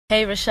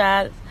Hey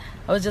Rashad,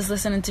 I was just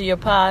listening to your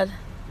pod.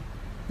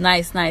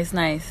 Nice.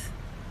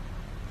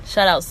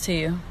 Shout outs to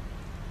you.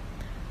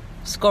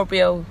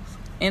 Scorpio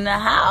in the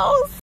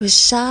house.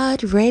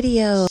 Rashad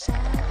Radio.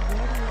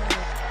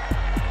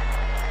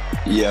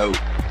 Yo.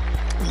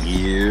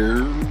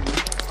 Yeah,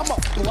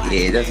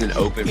 it doesn't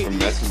open from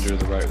Messenger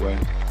the right way.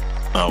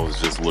 I was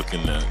just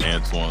looking at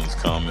Antoine's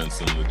comments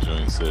and the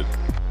joint said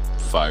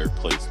fire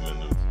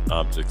placement of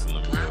objects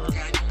in the mirror.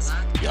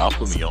 Y'all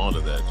put me on to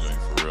that joint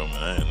for real,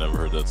 man. I had never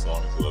heard that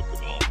song until I put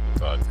it on the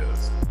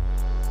podcast.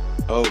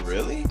 Oh,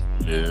 really?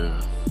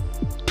 Yeah.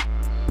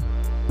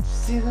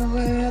 See the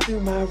way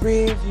through my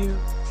rear view.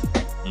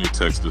 Let me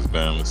text this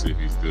band and see if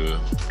he's good.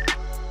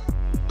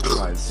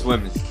 Alright,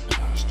 swimming.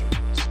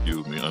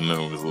 Excuse me, I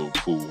know his little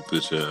pool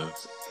bitch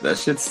ass. That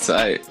shit's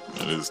tight.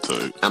 It is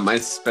tight. I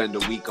might spend a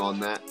week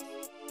on that.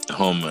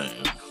 Oh man.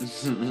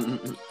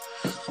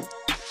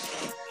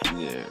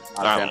 Yeah.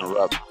 I can't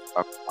interrupt.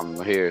 I'm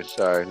here.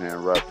 Sorry to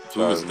interrupt.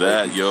 Who is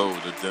that? Yo,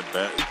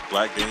 the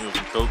Black Daniels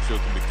and Coke show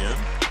can begin?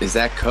 Is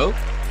that Coke?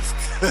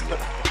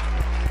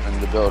 In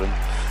the building.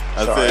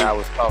 Sorry, I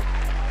was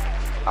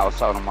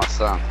talking to my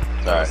son.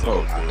 Sorry.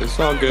 It's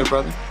all good,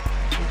 brother.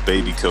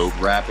 Baby Coke.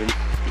 Rapping.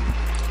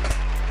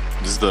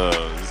 This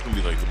gonna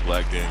be like the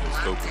Black Daniels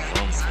Coke and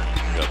rum song.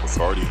 We got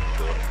Bacardi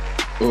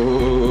in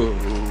Ooh.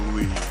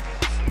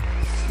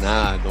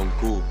 Nah, don't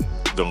cool.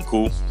 Don't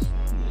cool?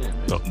 Yeah,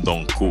 man.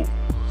 Don't cool.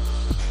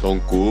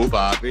 Don't cool,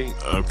 Bobby.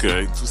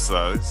 Okay, two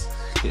sides.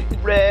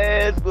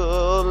 Red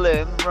Bull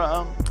and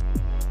rum.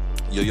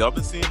 Yo, y'all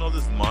been seeing all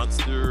this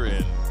Monster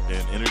and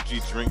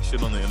energy drink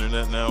shit on the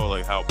internet now?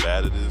 Like how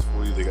bad it is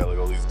for you? They got like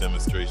all these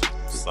demonstrations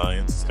of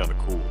science. It's kind of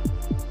cool.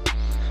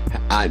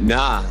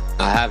 Nah,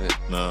 I haven't.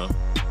 Nah.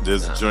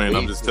 There's a joint,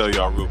 I'm just telling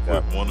y'all real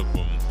quick. One of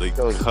them, they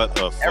cut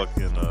a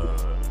fucking,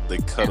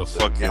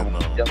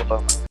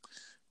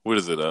 what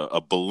is it? A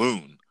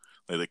balloon.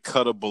 Like they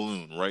cut a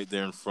balloon right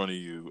there in front of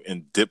you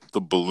and dip the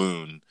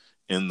balloon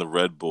in the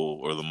Red Bull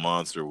or the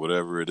Monster,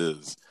 whatever it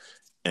is.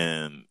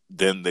 And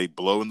then they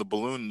blow in the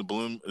balloon and the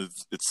balloon,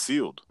 it's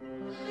sealed.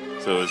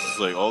 So it's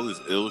just like all this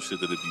ill shit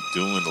that it'd be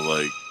doing to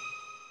like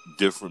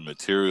different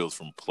materials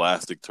from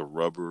plastic to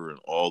rubber and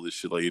all this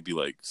shit. Like it'd be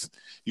like,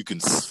 you can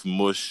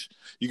smush,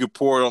 you could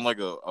pour it on like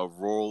a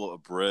roll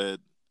of bread.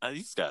 You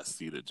just gotta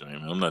see that,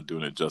 Jamie. I'm not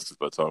doing it justice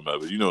by talking about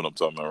it, but you know what I'm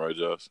talking about, right,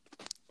 Josh?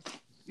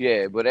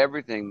 Yeah, but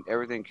everything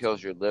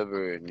kills your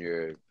liver and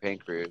your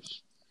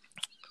pancreas.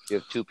 You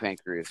have two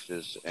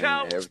pancreases, and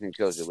everything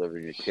kills your liver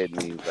and your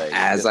kidneys. Like,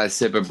 As I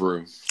sip a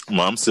brew.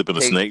 Well, I'm sipping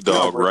a Snake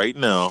Dog right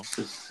now.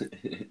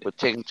 But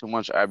taking too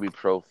much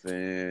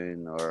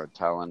ibuprofen or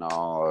Tylenol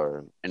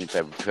or any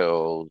type of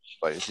pills,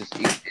 like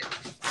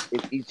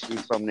it eats you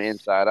from the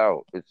inside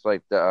out. It's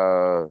like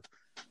the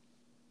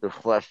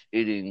flesh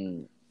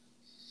eating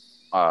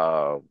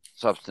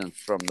substance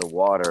from the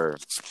water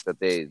that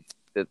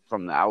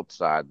from the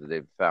outside that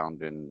they've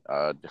found in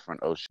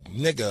different oceans.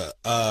 Nigga,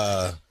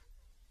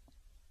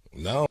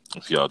 no.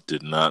 If y'all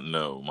did not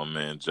know, my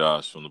man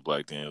Josh from the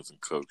Black Daniels and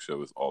Coke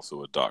show is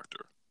also a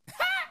doctor.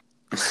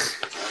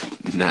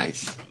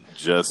 Nice.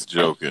 Just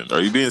joking. Are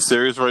you being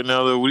serious right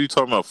now, though? What are you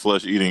talking about,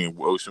 flesh-eating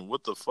ocean?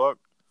 What the fuck?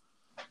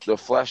 The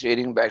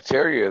flesh-eating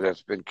bacteria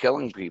that's been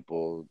killing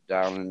people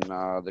down in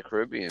the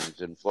Caribbean,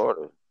 in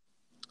Florida.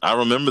 I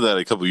remember that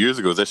a couple years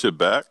ago. Is that shit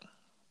back?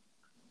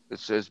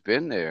 It's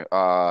been there.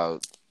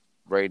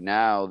 Right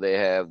now, they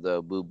have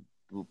the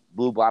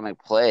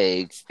bubonic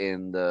plague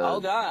in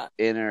the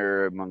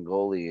inner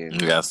Mongolian.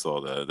 Yeah, I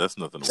saw that. That's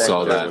nothing.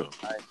 Saw that.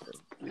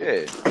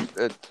 Yeah,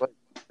 it's like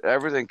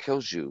everything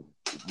kills you.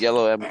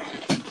 Yellow.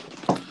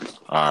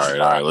 All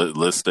right.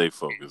 Let's stay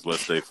focused.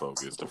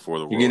 Before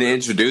the world. You gonna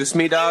introduce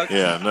me, dog?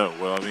 Yeah, no.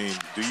 Well, I mean,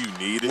 do you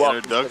need an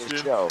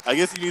introduction? I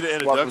guess you need an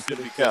introduction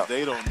because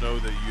they don't know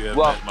that you have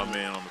met my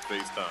man on the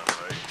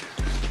FaceTime, right?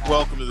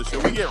 Welcome to the show.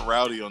 We get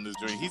rowdy on this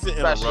joint. He's an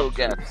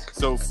interrupter,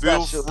 so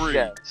feel free,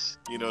 to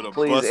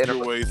bust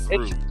your way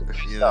through.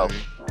 You know what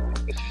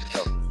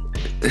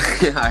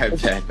I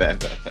mean?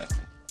 Bet.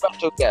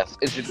 Special guest,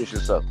 introduce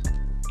yourself.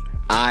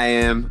 I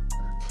am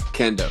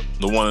Kendo.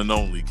 The one and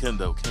only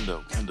Kendo.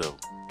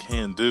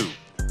 Can do.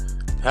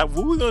 What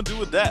we gonna do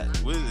with that?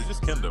 It's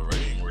just Kendo, right?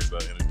 You ain't worried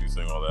about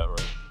introducing all that,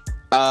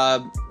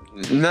 right?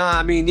 No,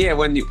 I mean, yeah.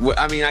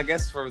 I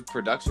guess for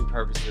production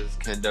purposes,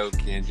 Kendo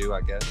can do.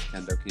 I guess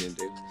Kendo can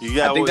do.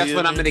 I think that's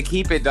what I'm gonna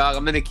keep it, dog.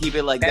 I'm gonna keep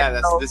it like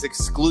that. That's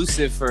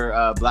exclusive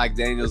for Black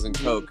Daniels and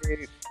Coke.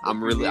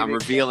 I'm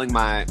revealing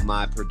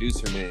my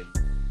producer name.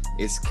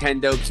 It's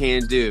Kendo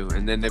Can Do,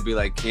 and then they'd be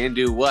like, "Can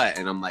do what?"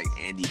 And I'm like,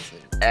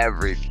 "Anything,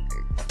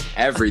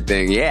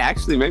 everything." Yeah,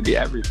 actually, maybe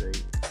everything,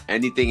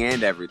 anything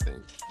and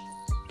everything.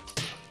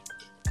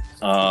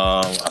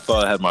 I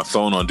thought I had my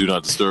phone on Do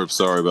Not Disturb.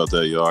 Sorry about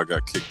that, y'all. I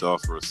got kicked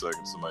off for a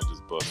second. Somebody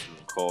just busted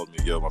and called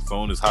me. Yo, my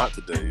phone is hot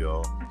today,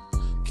 y'all.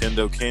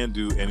 Kendo can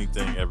do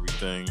anything,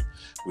 everything.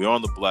 We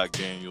on the Black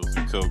Daniels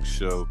and Coke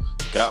show.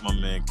 Got my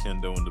man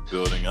Kendo in the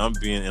building. I'm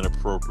being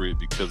inappropriate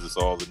because it's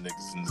all the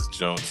niggas in this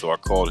joint. So I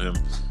called him.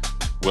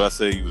 What I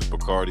say he was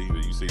Bacardi,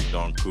 but you say he's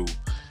Don Cool.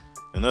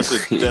 And that's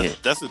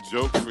a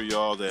joke for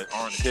y'all that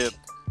aren't hip.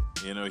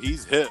 You know,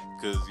 he's hip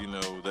because, you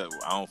know, that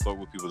I don't fuck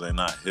with people that are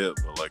not hip.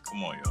 But, like,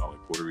 come on, y'all. Like,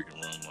 Puerto Rican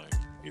Rum, like,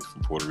 he's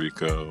from Puerto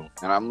Rico.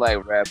 And I'm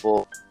like, Red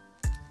Bull.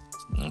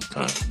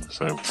 Okay.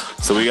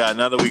 So we got,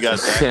 now that we got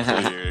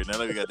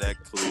that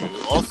clear.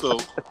 Also,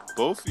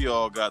 both of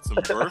y'all got some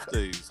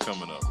birthdays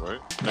coming up, right?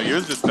 Now,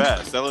 yours just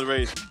passed.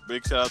 Celebrate.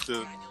 Big shout out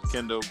to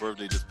Kendo.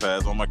 Birthday just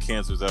passed. All my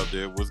cancers out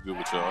there. What's good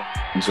with y'all?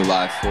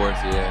 July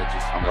 4th,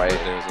 yeah. I'm right.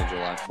 Birthday was on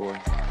July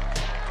 4th.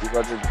 You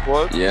got the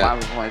 4th? Yeah. Mine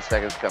was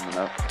 22nd coming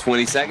up.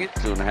 22nd?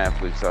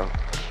 2.5 weeks out.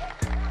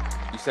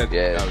 You said,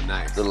 yeah. Oh,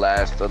 nice. The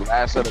last of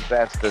the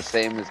best, the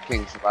same as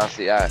King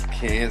Selassie.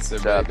 Cancer,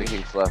 shout out to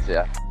King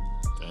Selassie.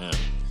 Damn.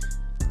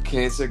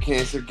 Cancer,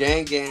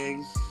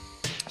 gang.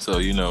 So,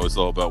 you know, it's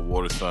all about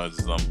water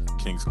signs. I'm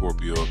King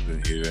Scorpio up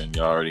in here, and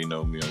y'all already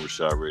know me on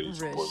Rashad Radio.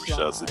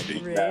 Rashad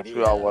Sadiq. That's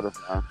who our water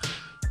sign.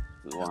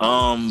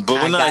 But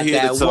we're not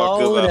here to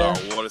talk about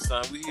our water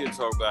sign. We're here to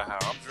talk about how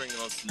I'm drinking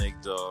on Snake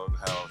Dog,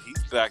 how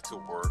he's back to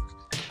work,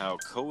 how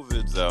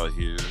COVID's out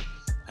here,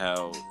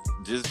 how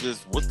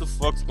just what the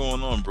fuck's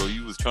going on, bro?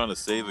 You was trying to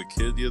save a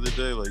kid the other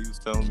day, like you was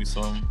telling me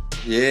something.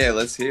 Yeah,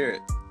 let's hear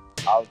it.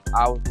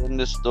 I was in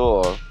the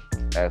store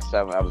at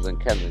 7. I was in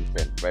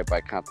Kensington, right by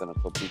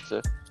Continental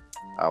Pizza.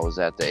 I was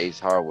at the Ace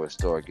Hardware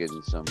store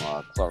getting some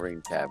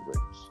chlorine tablets.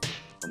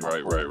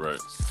 Right. My brother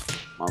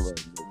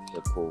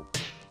was cool.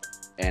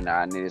 And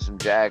I needed some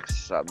jacks,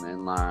 something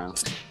in line.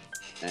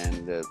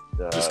 And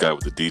this guy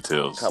with the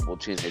details. A couple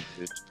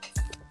teenagers.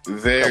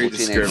 Very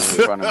teenagers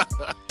in front of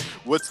me.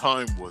 What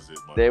time was it?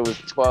 There was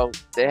 12.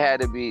 They had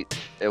to be.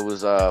 It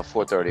was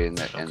 4:30 in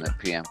the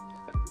PM.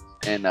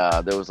 And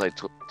there was like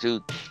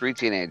 3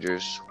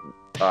 teenagers.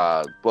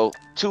 Both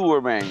 2 were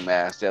wearing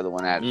masks. The other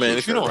one had. Man,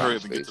 if you don't hurry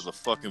up and get to the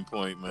fucking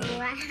point, man.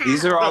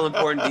 These are all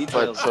important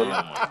details. Oh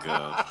my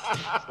god!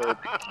 So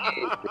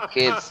the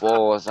kid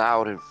falls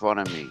out in front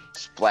of me,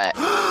 splat.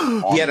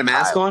 He had a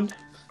mask on.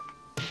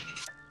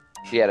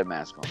 He had a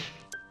mask on,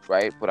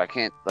 right? But I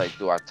can't. Like,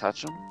 do I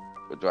touch him,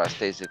 or do I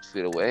stay 6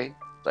 feet away?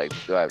 Like,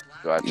 do I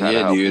try to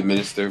help do you him?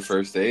 administer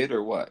first aid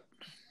or what?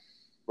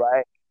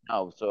 Right.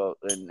 No. So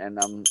and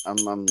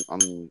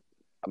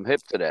I'm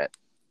hip to that.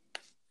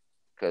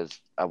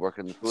 Because I work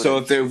in the food. So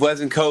if there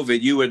wasn't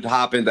COVID, you would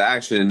hop into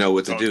action and know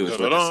what to do. Is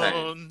what you're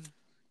saying.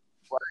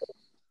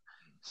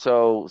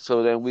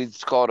 So then we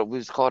just called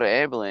an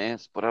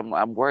ambulance. But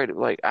I'm worried.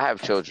 Like, I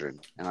have children,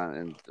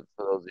 and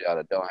for those of y'all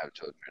that don't have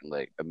children,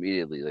 like,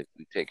 immediately, like,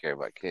 we take care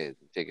of our kids.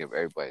 We take care of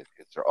everybody's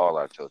kids. They're all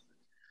our children.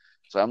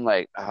 So I'm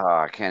like,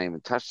 I can't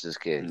even touch this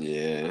kid.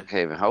 Yeah, I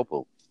can't even help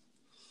him.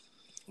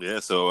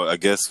 Yeah. So I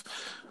guess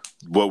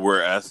what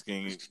we're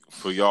asking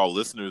for y'all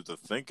listeners to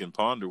think and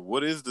ponder,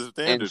 what is the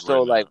standard? And so,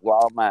 right like,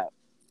 now?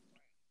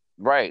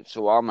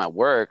 while I'm at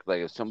work,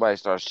 like, if somebody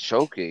starts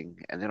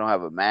choking and they don't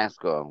have a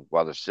mask on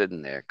while they're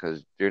sitting there,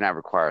 because you're not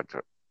required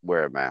to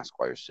wear a mask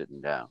while you're sitting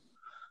down,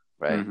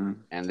 right? Mm-hmm.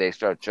 And they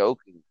start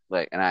choking,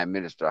 like, and I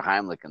administer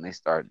Heimlich, and they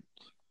start,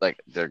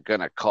 like, they're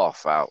gonna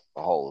cough out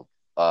a whole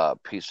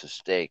piece of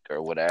steak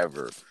or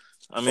whatever.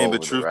 I mean,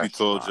 but truth be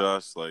told,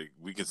 Josh, like,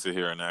 we can sit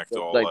here and act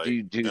all like. Do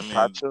you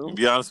touch them? To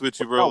be honest with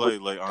you, bro,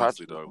 like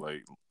honestly, dog,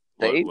 like,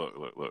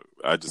 look.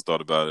 I just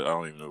thought about it. I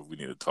don't even know if we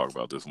need to talk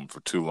about this one for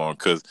too long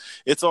because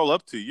it's all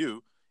up to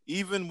you.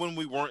 Even when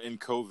we weren't in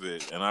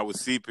COVID and I was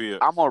CPR,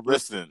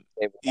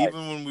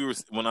 even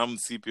when I'm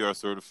CPR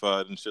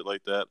certified and shit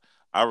like that,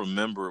 I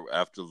remember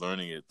after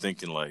learning it,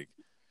 thinking like,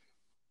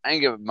 I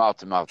ain't giving mouth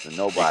to mouth to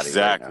nobody.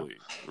 Exactly.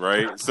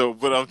 Right? So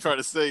what I'm trying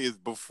to say is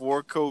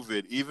before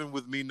COVID, even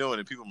with me knowing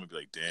it, people might be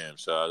like, damn,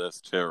 Shaw, that's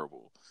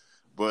terrible.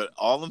 But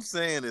all I'm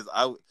saying is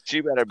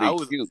she better be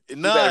cute.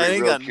 Nah, it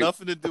ain't got cute.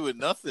 Nothing to do with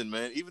nothing,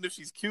 man. Even if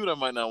she's cute, I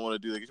might not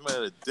want to do that. She might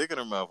have a dick in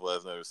her mouth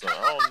last night or something.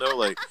 I don't know.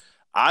 Like,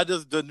 I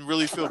just didn't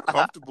really feel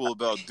comfortable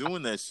about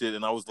doing that shit.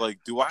 And I was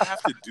like, do I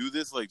have to do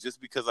this? Like,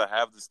 just because I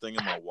have this thing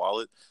in my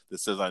wallet that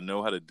says I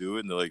know how to do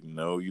it? And they're like,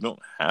 no, you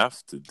don't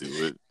have to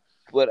do it.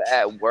 But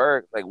at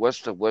work, like,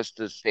 what's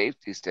the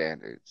safety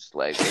standards?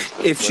 Like,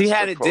 if she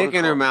had a dick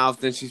in her mouth,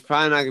 then she's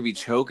probably not gonna be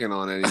choking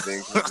on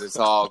anything because it's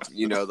all,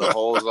 the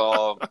hole's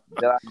all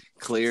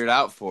cleared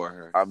out for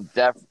her. I'm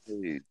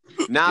definitely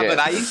but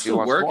I used to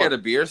work at a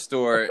beer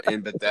store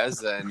in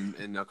Bethesda,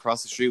 and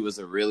across the street was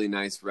a really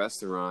nice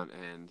restaurant,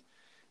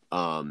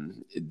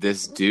 and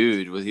this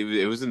dude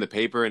it was in the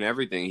paper and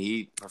everything.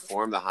 He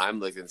performed the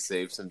Heimlich and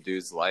saved some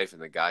dude's life,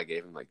 and the guy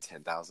gave him like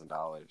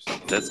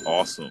 $10,000. That's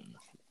awesome.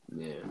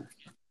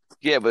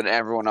 Yeah, but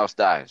everyone else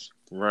dies.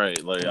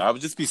 Right. Like, I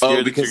would just be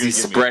scared because he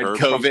spread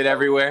COVID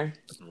everywhere.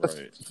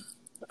 Right.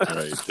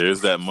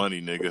 There's that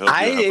money, nigga.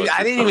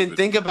 I didn't even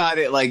think about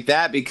it like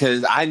that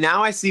because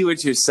I see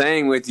what you're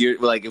saying with your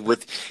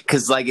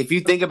because if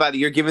you think about it,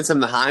 you're giving some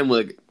the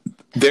Heimlich.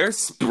 They're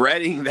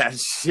spreading that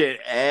shit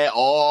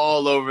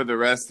all over the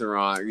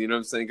restaurant. You know what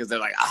I'm saying? Because they're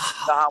like,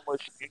 how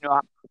much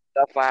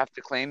stuff I have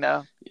to clean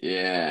now?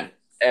 Yeah,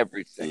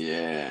 everything.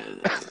 Yeah.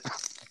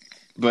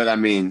 But I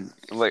mean,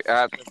 like,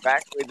 I have to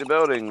evacuate the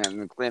building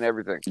and clean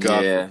everything.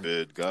 God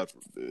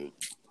forbid.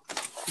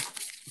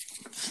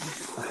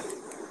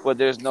 but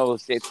there's no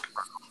safety.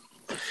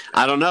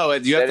 I don't know.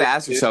 You have to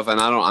ask yourself, and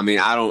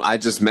I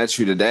just met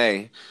you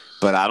today,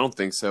 but I don't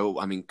think so.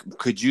 I mean,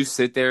 could you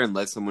sit there and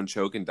let someone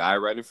choke and die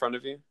right in front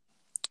of you?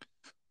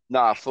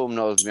 Nah, fool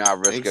knows me. I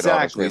risk it all.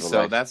 Exactly.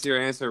 So that's your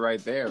answer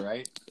right there,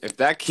 right? If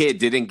that kid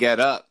didn't get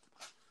up,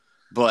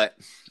 but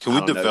can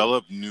we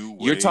develop new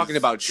ways? You're talking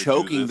about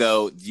choking,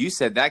 though. You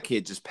said that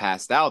kid just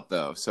passed out,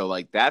 though. So,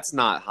 like, that's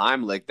not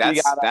Heimlich.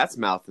 That's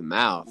mouth to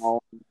mouth.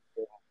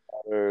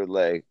 Or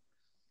like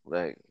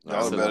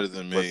that's better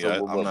than me.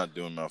 I'm not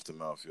doing mouth to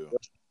mouth, yo.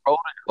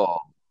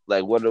 Protocol.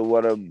 Like, what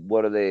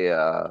are they?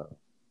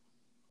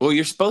 Well,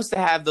 you're supposed to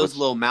have those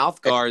little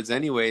mouth guards,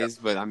 anyways.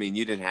 But I mean,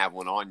 you didn't have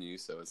one on you,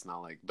 so it's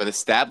not like. But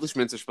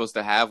establishments are supposed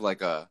to have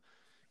like a,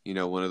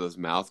 one of those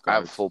mouth guards. I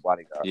have a full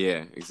body guard.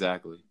 Yeah,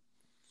 exactly.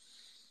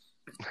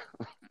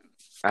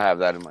 I have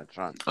that in my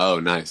trunk. Oh,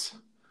 nice.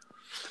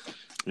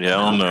 Yeah,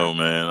 I don't know,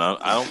 man.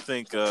 I don't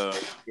think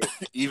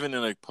even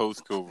in a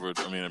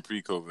post-COVID, in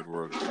pre-COVID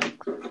world,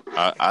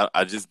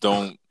 I just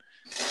don't.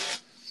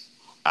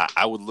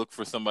 I would look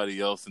for somebody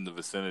else in the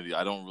vicinity.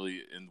 I don't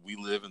really, and we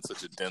live in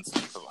such a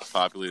densely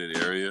populated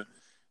area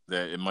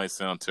that it might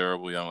sound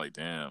terrible. I'm like,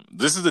 damn,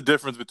 this is the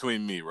difference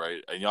between me,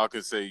 right? And y'all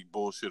can say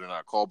bullshit or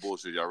not. Call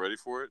bullshit. Y'all ready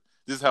for it?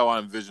 This is how I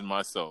envision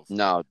myself.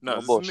 No,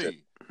 this bullshit. Is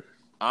me.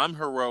 I'm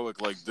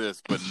heroic like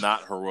this, but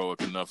not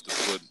heroic enough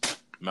to put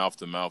mouth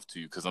to mouth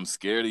to you because I'm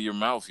scared of your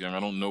mouth, young. I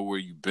don't know where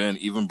you've been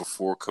even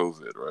before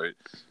COVID, right?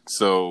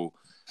 So,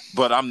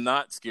 but I'm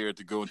not scared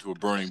to go into a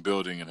burning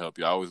building and help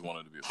you. I always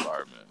wanted to be a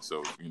fireman.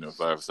 So,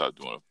 if I ever start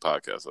doing a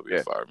podcast, I'll be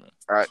a fireman.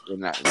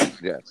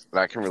 Yes, but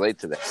I can relate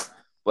to that.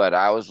 But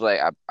I was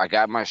like, I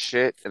got my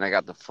shit and I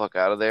got the fuck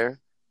out of there.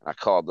 I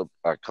called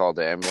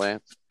the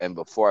ambulance, and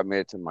before I made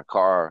it to my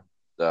car,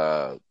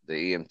 the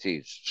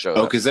EMTs showed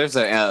up. Because there's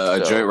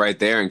a joint right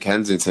there in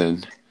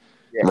Kensington,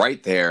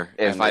 right there.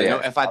 And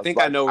if I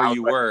think I know where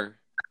you were,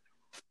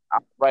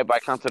 right by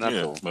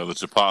Continental, by the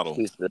Chipotle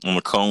on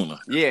the corner.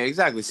 Yeah,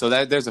 exactly. So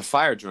there's a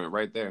fire joint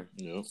right there.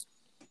 Yep.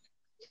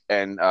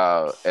 And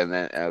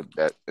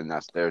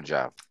that's their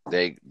job.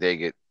 They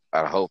get.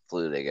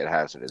 Hopefully they get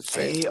hazardous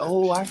waste. Hey,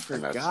 I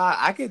forgot.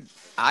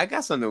 I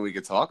got something we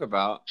could talk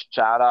about.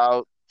 Shout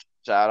out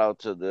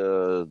to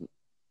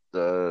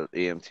the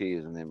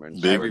EMTs and the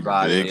emergency.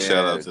 Everybody, big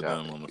shout out to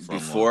them on the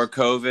front before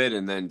COVID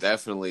and then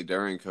definitely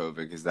during COVID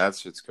because that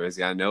shit's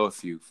crazy. I know a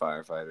few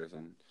firefighters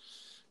and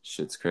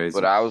shit's crazy.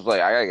 But I was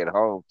like, I gotta get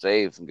home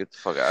safe and get the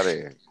fuck out of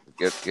here.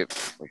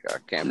 I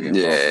can't be.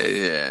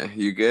 Yeah.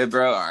 You good,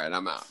 bro? All right,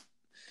 I'm out.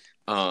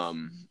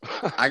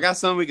 I got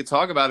something we could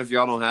talk about if you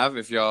don't.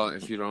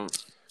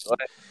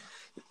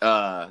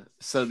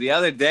 So the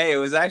other day it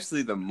was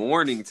actually the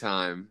morning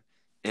time,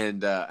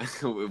 and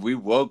we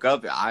woke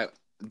up.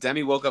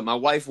 Demi woke up. My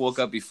wife woke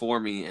up before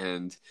me,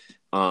 and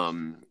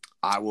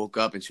I woke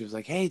up, and she was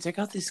like, "Hey, check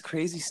out this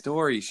crazy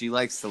story." She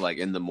likes to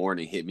in the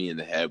morning hit me in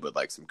the head with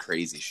some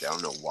crazy shit. I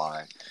don't know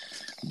why,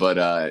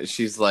 but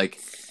she's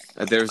like,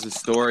 "There's a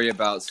story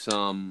about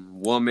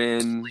some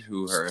woman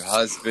who her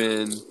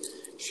husband."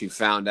 She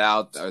found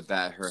out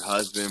that her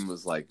husband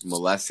was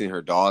molesting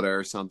her daughter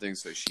or something,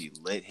 so she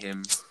lit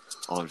him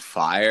on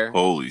fire.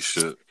 Holy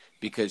shit!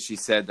 Because she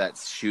said that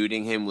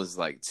shooting him was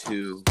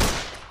too.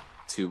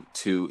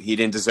 He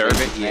didn't deserve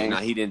it.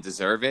 He didn't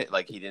deserve it.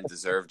 He didn't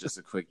deserve just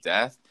a quick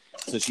death.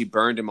 So she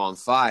burned him on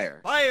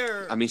fire.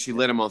 She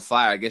lit him on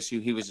fire. I guess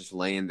he was just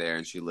laying there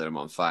and she lit him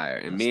on fire.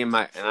 And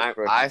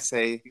I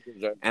say,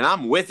 and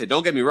I'm with it.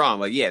 Don't get me wrong.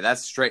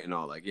 That's straight and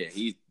all. I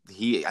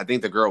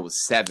think the girl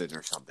was 7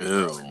 or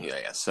something.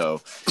 Yeah.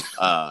 So,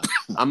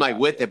 I'm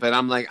with it, but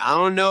I'm I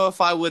don't know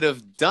if I would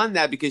have done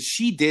that because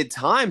she did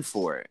time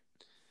for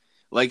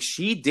it.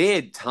 She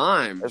did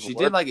time. She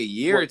did a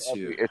year or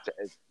two.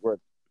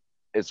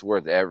 It's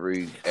worth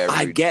every.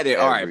 I get it.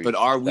 All right, but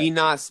are we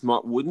not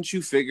smart? Wouldn't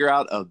you figure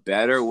out a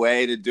better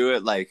way to do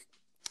it?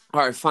 All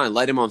right, fine,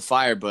 light him on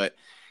fire, but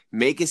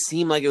make it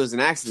seem like it was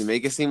an accident.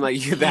 Make it seem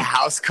like the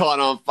house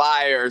caught on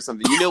fire or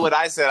something. You know what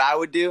I said I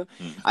would do?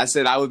 I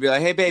said I would be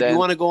like, hey, babe, you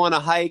want to go on a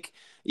hike?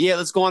 Yeah,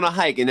 let's go on a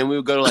hike. And then we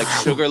would go to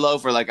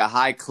Sugarloaf or a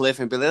high cliff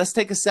and be like, let's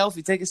take a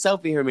selfie. Take a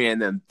selfie here, man.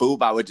 And then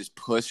boop, I would just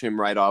push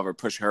him right off or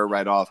push her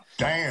right off.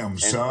 Damn,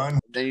 son.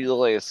 Then you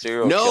look like a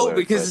serial No, killer.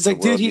 because it's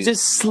dude, he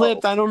just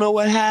slipped. I don't know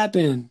what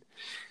happened.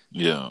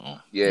 Yeah.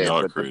 Yeah,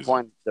 but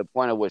the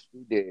point of what she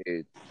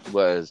did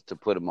was to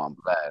put him on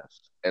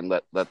blast and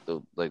let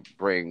the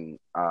bring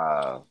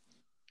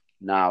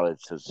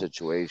knowledge to the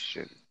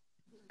situation.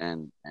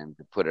 And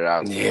to put it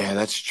out there. Yeah,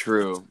 that's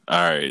true.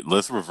 All right,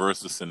 let's reverse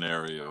the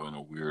scenario in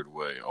a weird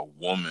way. A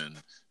woman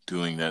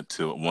doing that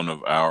to one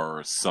of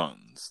our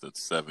sons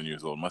that's 7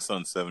 years old. My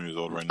son's 7 years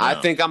old right now. I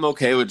think I'm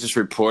okay with just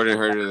reporting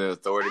her to the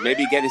authority.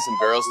 Maybe getting some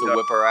girls to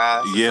whip her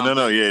ass. Yeah,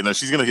 no.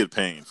 She's going to get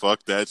pain.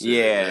 Fuck that shit.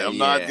 Yeah, I'm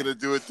not going to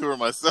do it to her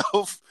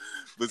myself.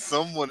 But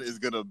someone is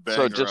going to bang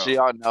her just so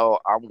y'all know,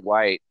 I'm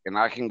white, and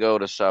I can go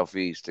to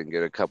Southeast and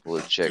get a couple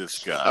of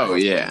chicks. Oh,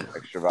 yeah.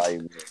 Extra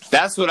volume.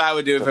 That's what I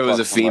would do if it was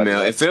a female.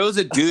 If it was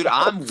a dude,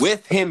 I'm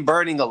with him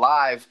burning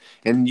alive.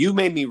 And you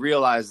made me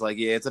realize,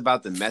 it's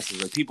about the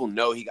message. People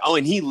know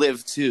and he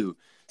lived too.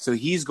 So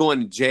he's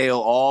going to jail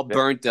all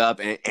burnt up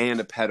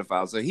and a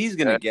pedophile. So he's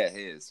going to get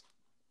his.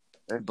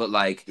 But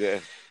like,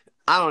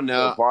 I don't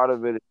know. Part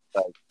of it is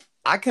like,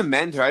 I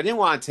commend her. I didn't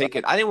want to take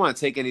it. I didn't want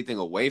to take anything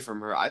away from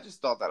her. I just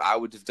thought that I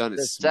would have done it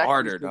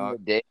smarter,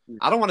 dog.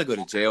 I don't want to go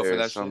to jail for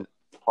that shit.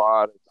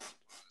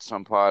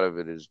 Some part of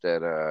it is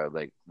that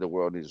like the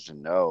world needs to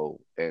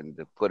know and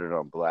to put it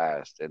on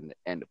blast and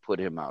to put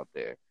him out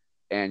there.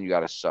 And you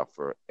got to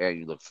suffer and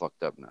you look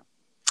fucked up now.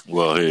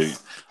 Well, hey,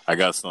 I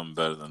got something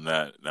better than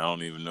that. I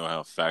don't even know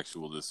how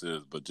factual this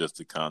is, but just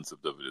the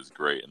concept of it is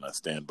great, and I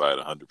stand by it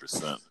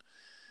 100%.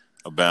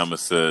 Obama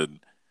said,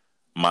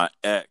 my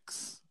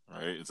ex,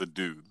 right, it's a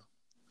dude.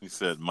 He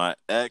said, my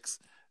ex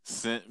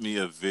sent me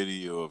a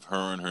video of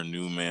her and her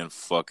new man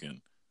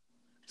fucking,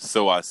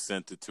 so I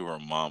sent it to her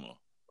mama.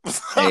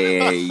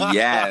 Hey,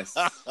 yes.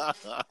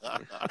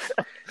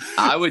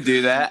 I would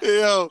do that.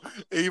 Yo,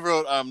 he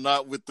wrote, I'm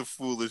not with the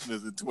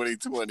foolishness in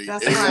 2020.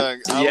 That's right.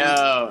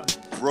 I was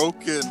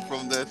broken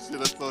from that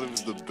shit. I thought it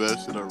was the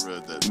best shit I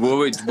read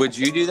that. Would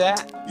you do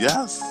that?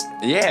 Yes.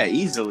 Yeah,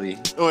 easily.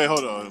 Oh, wait,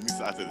 hold on.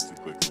 I said it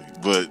too quickly.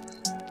 But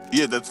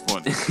yeah, that's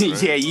funny.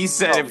 Right? Yeah, you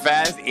said it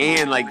fast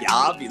and like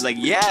obvious. Like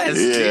yes.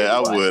 Yeah, I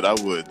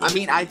would. I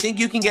mean, I think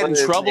you can get in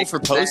trouble for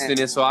posting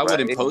it, so I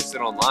wouldn't post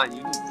it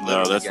online.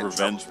 No, that's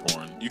revenge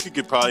porn. You could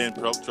get probably in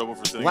trouble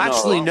for saying. Well,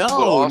 actually,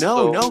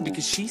 no,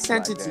 because she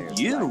sent it to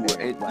you.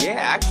 Yeah,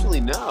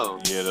 actually,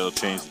 no. Yeah, that'll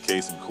change the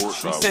case in court.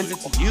 She sent it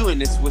to you,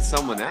 and it's with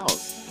someone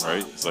else.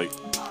 Right? It's like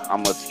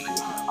I'm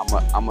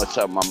gonna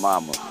tell my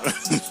mama.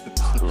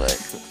 Like.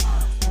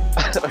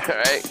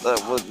 Right?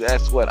 Well,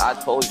 that's what I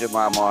told your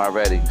mama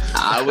already.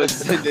 I would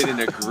send it in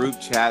a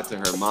group chat to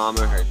her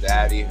mama, her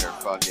daddy, her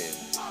fucking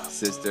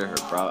sister, her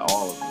brother,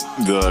 all of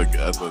them. Doug,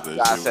 I thought that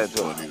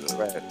shit was funny though.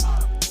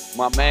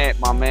 Right.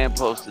 My man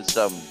posted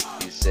something.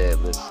 He said,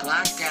 "Listen,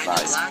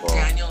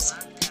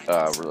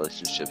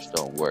 relationships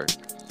don't work.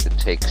 It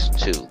takes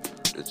two.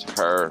 It's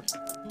her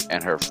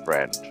and her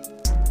friend.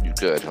 You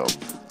good,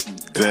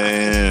 homie?"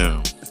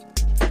 Damn.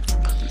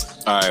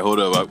 All right, hold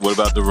up. What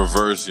about the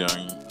reverse,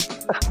 young?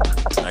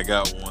 I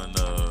got one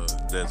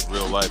that's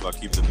real life. I'll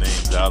keep the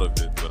names out of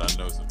it, but I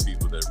know some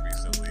people that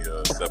recently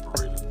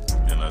separated,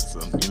 and that's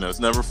it's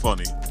never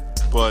funny,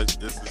 but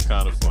this is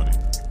kind of funny.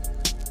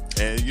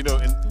 And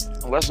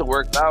unless it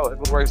works out, if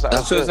it works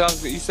out. So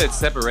you said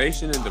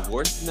separation and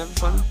divorce is never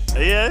funny?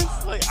 Yeah,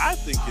 it's like I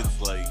think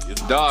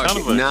it's dog. Kind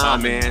of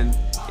common... man.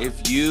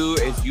 If you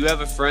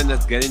have a friend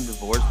that's getting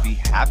divorced, be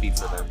happy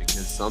for them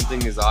because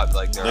something is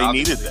like they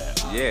needed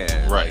that.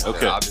 Yeah. Right. Like,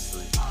 okay. Obviously.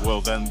 Well,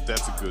 then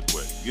that's a good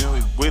way.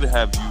 Way to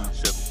have you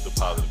shed the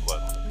positive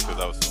light on it because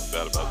I was feeling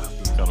bad about this.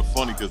 It's kind of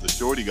funny because the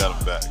shorty got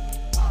him back.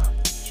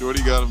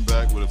 Shorty got him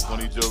back with a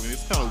funny joke, and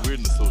it's kind of weird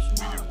in the social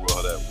media world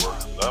how that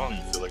works. But I don't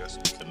even feel like I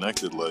should be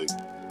connected. Like,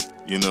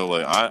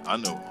 like I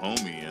know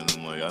homie, and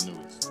then like I knew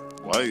his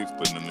wife,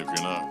 but then if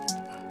you're not,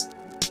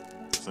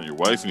 it's not your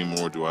wife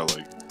anymore. Do I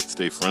like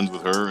stay friends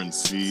with her and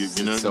see?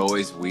 It's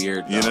always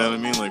weird. You know what I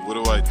mean? Like, what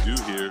do I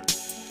do here?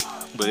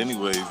 But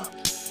anyways.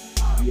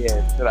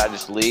 Yeah, should I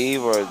just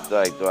leave or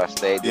like do I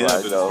stay? But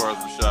as far as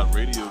Rashad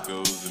Radio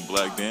goes and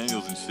Black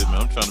Daniels and shit,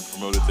 man, I'm trying to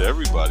promote it to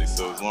everybody.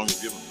 So as long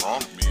as you haven't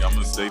wronged me, I'm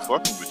gonna stay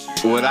fucking with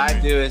you. What I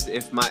do is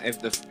if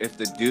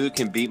the dude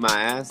can beat my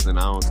ass, then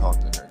I don't talk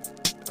to her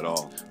at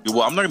all.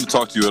 Well, I'm not gonna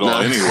talk to you at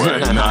all anyway.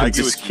 No, I'm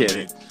just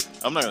kidding.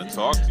 I'm not gonna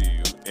talk to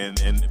you,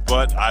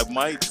 but I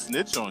might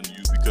snitch on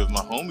you because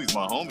my homie's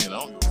my homie, and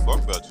I don't give a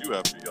fuck about you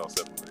after y'all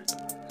separate.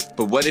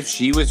 But what if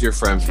she was your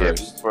friend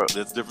first?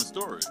 That's a different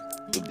story.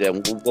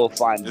 Then we'll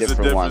find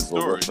different ones.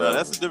 Story. No,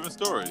 that's a different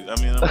story. I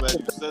mean, I'm glad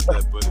you said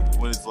that, but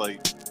when it's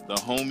like the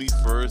homie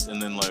first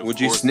and then like, would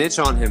you snitch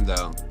on him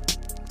though?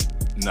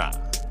 Nah.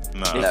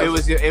 If it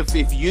was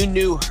if you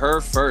knew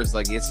her first,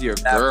 like it's your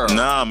girl.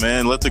 Nah,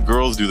 man, let the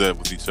girls do that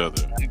with each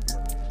other.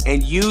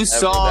 And you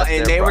saw,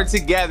 and they were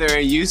together,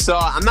 and you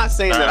saw. I'm not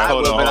saying that I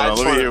would, but I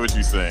just let me hear what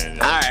you're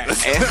saying. All right.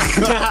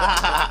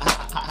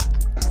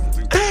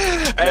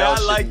 Hey, I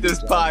like this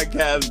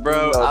podcast,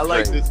 bro. I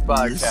like this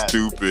podcast.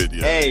 You stupid,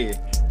 yeah. Hey,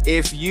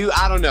 if you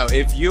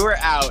were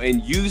out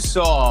and you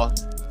saw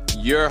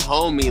your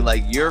homie,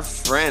 like your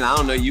friend, I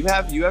don't know, you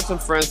have some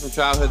friends from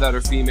childhood that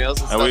are females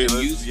and stuff, we're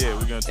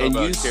gonna talk and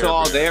about you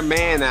saw their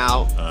man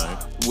out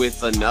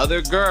with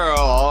another girl,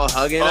 all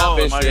hugging up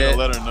and shit. Am I gonna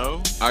let her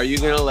know? Are you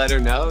gonna let her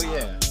know?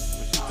 Yeah.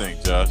 What you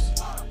think, Josh?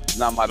 It's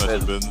not my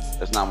business.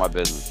 It's not my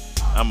business.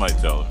 I might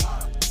tell her.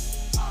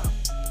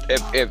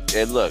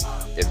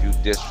 If you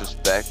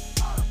disrespect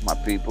my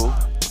people,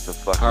 what the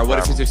fuck? Or what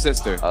if it's your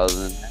sister? Other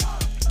than that,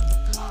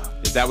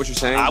 is that what you're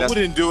saying? I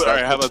wouldn't do it. All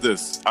right, how about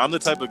this? I'm the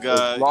type of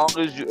guy. As long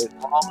as you're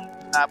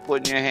not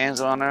putting your hands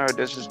on her or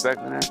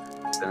disrespecting her,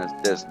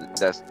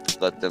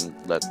 then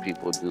let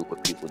people do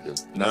what people do.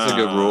 That's a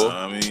good rule.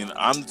 I mean,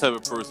 I'm the type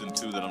of person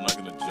too that I'm not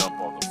going to jump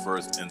on the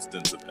first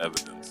instance of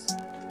evidence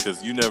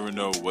because you never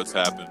know what's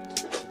happened.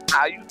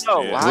 How you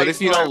know? Yeah. What if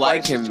you don't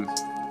like him?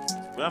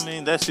 I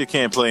mean, that shit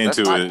can't play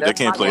into it. That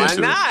can't play into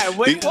it. Why not?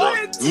 Wait,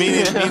 what?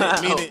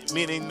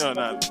 Meaning, no.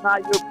 It's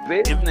not your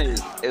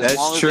business.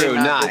 That's true.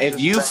 Nah, if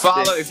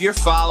you're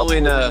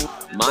following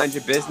mind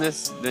your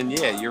business, then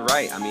yeah, you're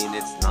right. I mean,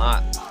 it's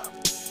not.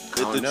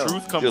 The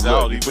truth comes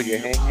out. You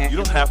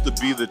don't have to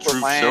be the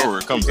truth shower.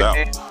 It comes out.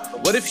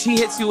 What if she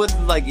hits you with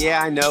like,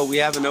 yeah, I know we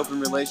have an open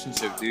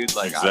relationship, dude.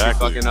 Like, exactly. I be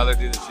fucking another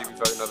dude and she be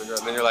fucking another girl.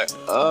 And then you're like,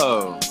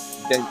 oh,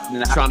 then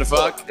trying to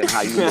fuck? Then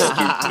how you look?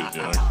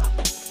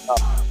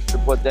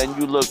 But then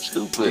you look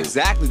stupid.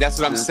 Exactly. That's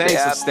what I'm saying.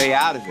 So stay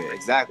out of it.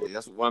 Exactly.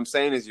 That's what I'm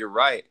saying. Is you're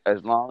right.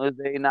 As long as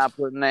they not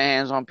putting their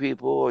hands on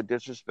people or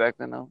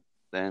disrespecting them,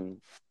 then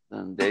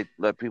they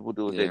let people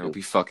do what they do. Don't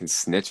be fucking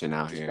snitching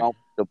out here.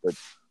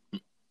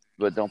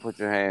 But don't put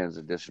your hands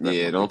in disrespect.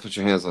 Yeah, don't put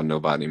your hands on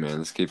nobody, man.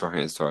 Let's keep our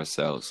hands to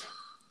ourselves.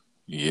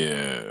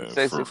 Yeah,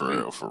 for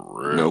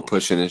real. No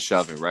pushing and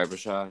shoving, right,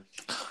 Rashad?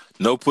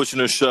 No pushing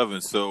or shoving.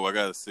 So I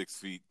got a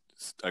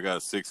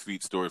 6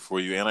 feet story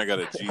for you, and I got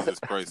a Jesus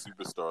Christ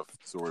Superstar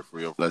story for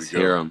you. Let's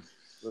hear them.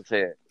 Let's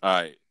hear it. All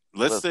right.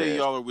 Let's say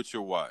y'all are with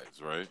your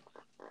wives, right?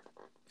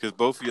 Because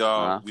both of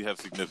y'all, we have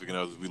significant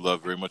others we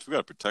love very much. We got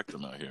to protect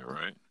them out here,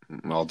 right?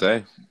 All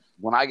day.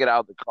 When I get out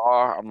of the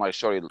car, I'm like,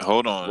 shorty,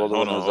 hold on. And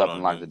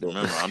lock the door.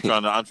 Remember, I'm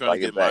trying to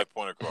get my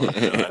point across.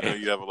 I know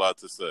you have a lot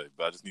to say,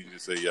 but I just need you to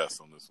say yes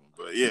on this one.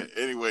 But yeah,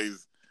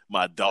 anyways,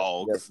 my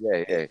dogs.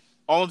 Yeah.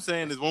 All I'm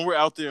saying is when we're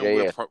out there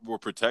and we're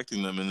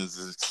protecting them in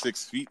this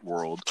 6 feet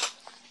world,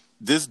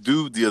 this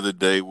dude the other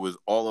day was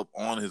all up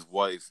on his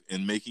wife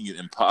and making it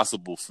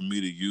impossible for me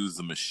to use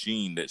the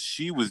machine that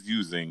she was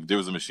using. There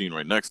was a machine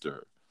right next to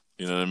her.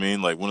 You know what I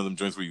mean? Like one of them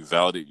joints where you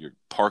validate your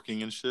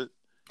parking and shit.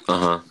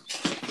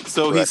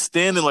 So he's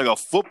standing like a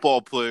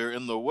football player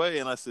in the way,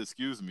 and I said,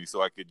 excuse me,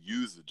 so I could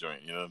use the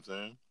joint, you know what I'm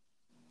saying?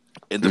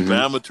 And the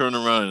Bama turned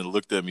around and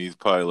looked at me. He's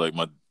probably like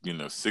my,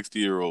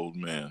 60-year-old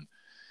man,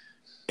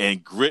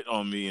 and grit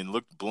on me and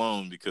looked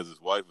blown because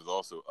his wife was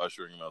also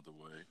ushering him out the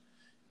way.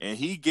 And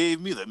he gave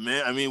me the,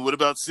 man, I mean, what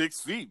about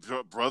 6 feet,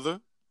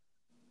 brother?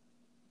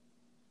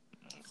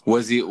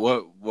 Was he,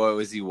 what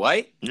was he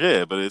white?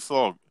 Yeah, but it's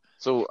all.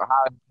 So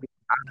how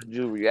did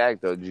you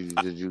react though?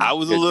 Did you? I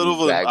was a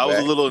little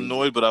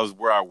annoyed, but I was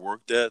where I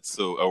worked at,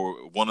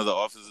 or one of the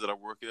offices that I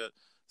work at.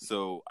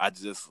 So I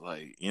just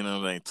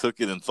took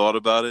it and thought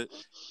about it,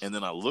 and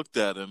then I looked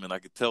at him, and I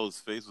could tell his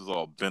face was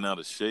all bent out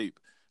of shape,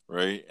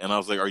 right? And I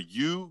was like, "Are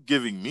you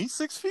giving me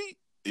 6 feet?"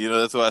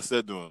 That's what I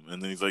said to him,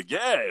 and then he's like,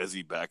 "Yeah," as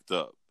he backed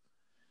up.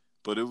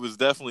 But it was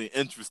definitely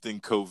an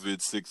interesting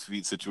COVID 6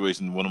 feet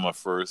situation, one of my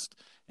first.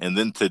 And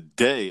then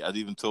today, I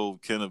even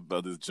told Ken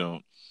about this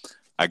jump.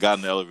 I got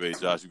in the elevator.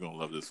 Josh, you're going to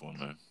love this one,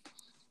 man.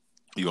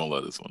 You're going to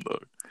love this one,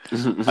 dog.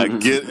 I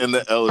get in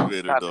the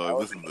elevator, dog.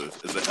 Listen to this.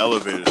 It's an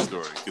elevator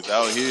story. Because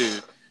out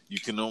here, you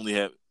can only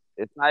have...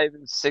 It's not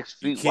even 6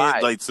 feet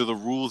wide. So the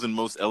rules in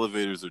most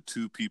elevators are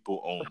 2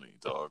 people only,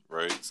 dog,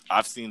 right?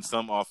 I've seen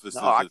some offices...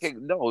 I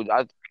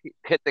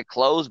hit the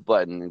close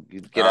button and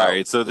get out. All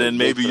right, so then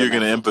maybe you're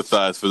going to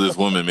empathize for this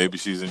woman. Maybe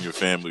she's in your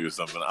family or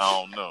something. I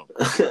don't know.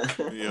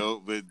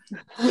 But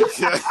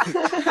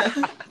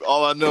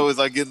all I know is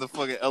I get in the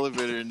fucking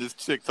elevator and this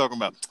chick talking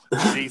about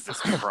Jesus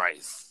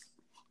Christ.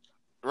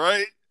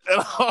 Right?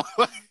 Because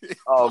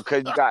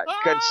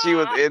she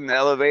was in the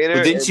elevator.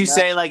 But didn't you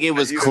say like it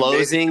was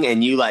closing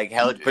and you like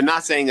held? But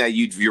not saying that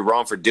you're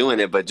wrong for doing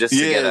it, but just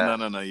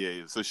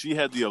no. So she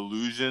had the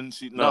illusion.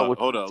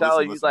 Hold on.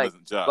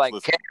 Listen, Josh,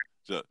 listen.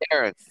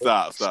 Karen,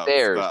 stop.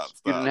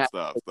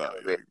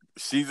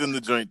 She's in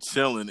the joint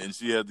chilling, and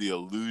she had the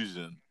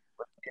illusion.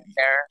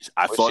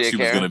 I thought she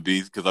was going to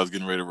be because I was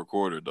getting ready to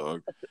record her,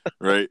 dog.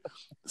 Right?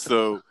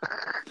 So,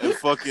 and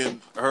fucking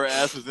her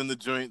ass was in the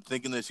joint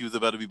thinking that she was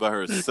about to be by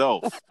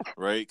herself,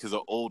 right? Because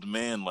an old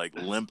man like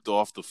limped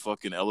off the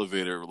fucking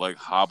elevator, like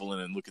hobbling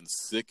and looking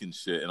sick and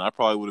shit. And I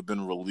probably would have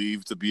been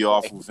relieved to be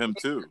off with him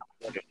too.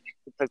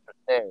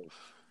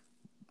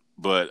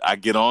 But I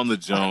get on the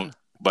joint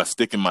by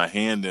sticking my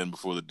hand in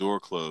before the door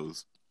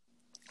closed,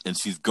 and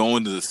she's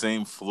going to the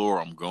same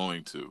floor I'm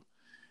going to.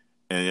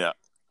 And yeah.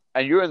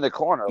 And you're in the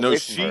corner. No,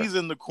 she's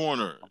in the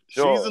corner.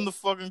 Sure. She's in the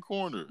fucking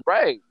corner.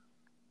 Right.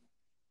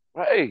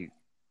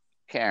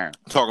 Karen.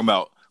 Talking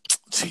about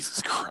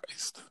Jesus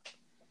Christ.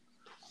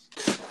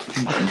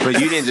 But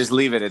you didn't just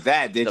leave it at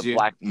that, did you?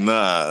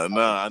 Nah.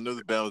 I know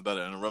the band was about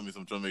to interrupt me, so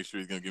I'm trying to make sure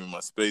he's going to give me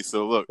my space.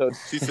 So look,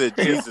 she said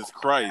Jesus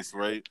Christ,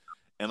 right?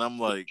 And I'm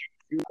like,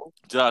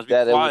 Josh, be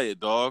quiet,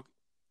 dog.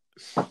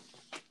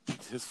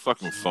 His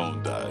fucking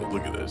phone died.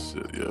 Look at that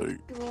shit, yo.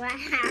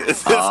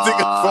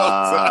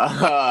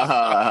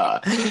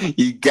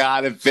 You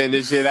gotta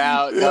finish it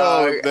out,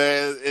 dog.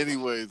 Man.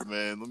 Anyways,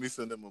 man, let me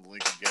send him a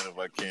link again if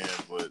I can.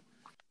 But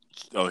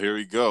here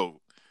we go.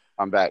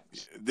 I'm back.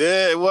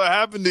 Yeah, what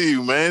happened to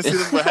you, man? See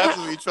what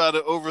happened when you try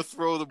to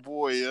overthrow the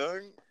boy,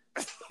 young?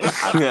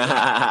 Push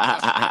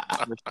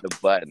the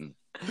button.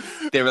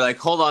 They were like,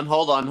 hold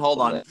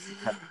on.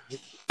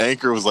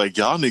 Anchor was like,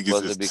 y'all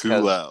niggas is too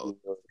loud.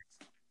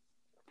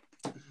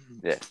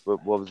 Yeah,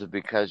 but what was it?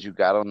 Because you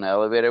got on the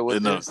elevator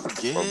with no,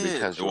 us? yeah. Or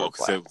because you were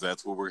black?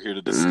 That's what we're here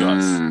to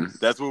discuss.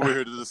 That's what we're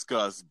here to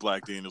discuss.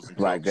 Black Daniels and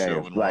Black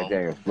Daniels.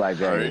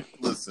 Right?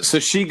 Listen. So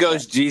she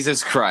goes,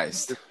 Jesus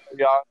Christ.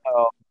 Y'all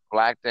know,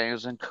 Black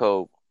Daniels and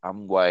Coke.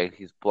 I'm white.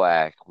 He's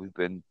black. We've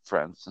been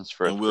friends since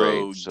first grade.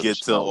 And we'll get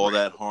to all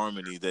that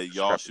harmony that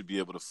y'all should be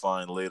able to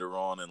find later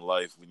on in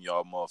life when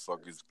y'all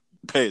motherfuckers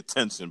pay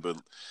attention. But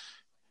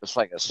it's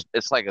like a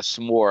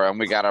s'more, and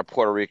we got our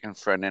Puerto Rican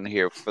friend in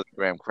here for the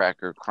graham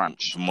cracker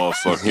crunch.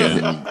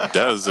 Motherfucking,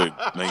 that is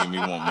making me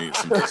want me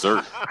some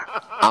dessert.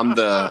 I'm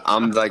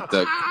like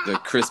the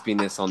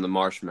crispiness on the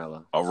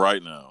marshmallow. All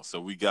right now, so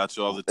we got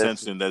y'all's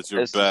attention that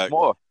you're back.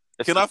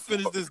 Can I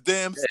finish this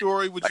damn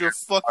story with your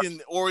fucking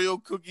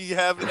Oreo cookie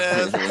having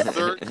ass,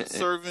 dessert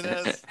serving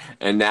ass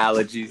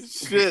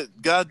analogies?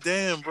 Shit,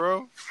 goddamn,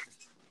 bro.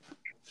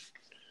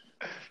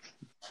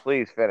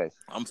 Please finish.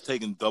 I'm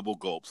taking double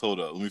gulps.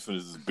 Hold up, let me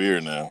finish this beer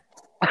now.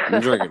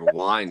 I'm drinking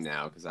wine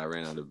now because I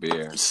ran out of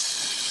beer.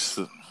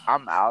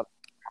 I'm out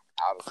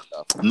of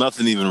stuff.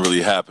 Nothing even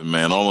really happened,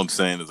 man. All I'm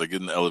saying is I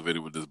get in the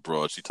elevator with this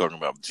broad. She talking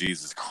about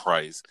Jesus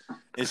Christ.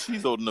 And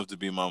she's old enough to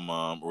be my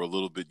mom, or a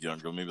little bit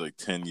younger, maybe like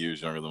 10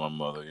 years younger than my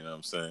mother, you know what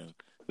I'm saying?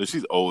 But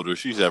she's older.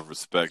 She's have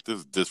respect. This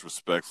is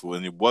disrespectful.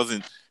 And it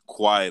wasn't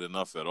quiet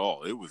enough at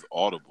all. It was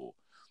audible.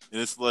 And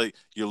it's like,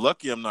 you're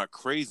lucky I'm not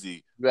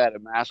crazy. You had a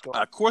mask on?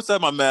 Of course I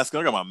have my mask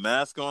on. I got my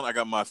mask on. I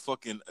got my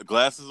fucking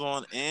glasses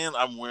on. And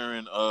I'm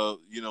wearing,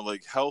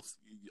 like health.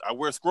 I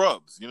wear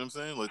scrubs, you know what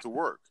I'm saying? Like to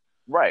work.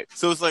 Right.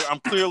 So it's like I'm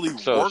clearly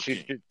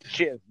working.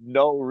 She has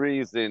no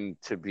reason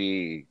to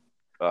be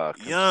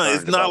yeah,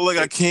 it's not like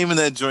I came in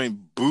that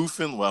joint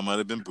boofing. Well, I might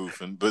have been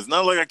boofing, but it's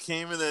not like I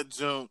came in that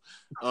joint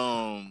you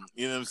know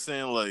what I'm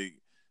saying,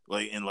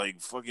 like in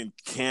like fucking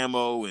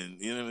camo and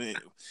you know what I mean?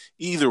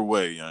 Either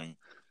way, young.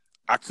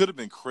 I could have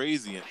been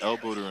crazy and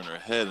elbowed her in her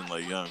head and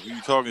like, young, who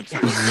you talking to?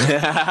 You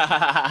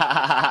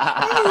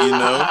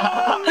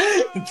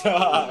know?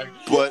 Dog.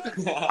 But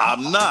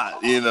I'm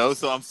not, you know?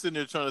 So I'm sitting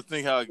there trying to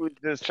think how I... We're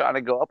just trying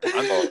to go up.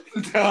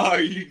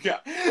 Dog, you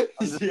got...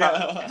 I'm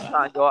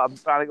trying to go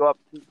up.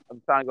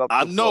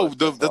 I know.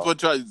 That's what I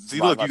tried. See,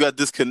 look, you got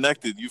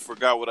disconnected. You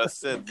forgot what I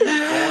said. We're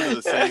going to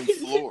the same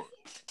floor.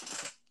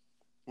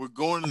 We're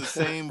going to the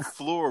same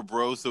floor,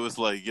 bro. So it's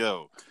like,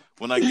 yo,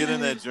 when I get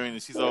in that joint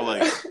and she's all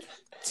like...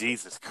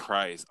 Jesus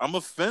Christ. I'm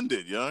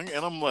offended, young.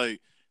 And I'm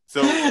like, so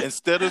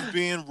instead of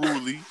being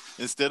Ruli,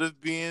 instead of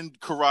being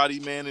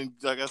Karate Man and,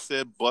 like I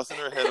said, busting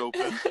her head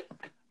open,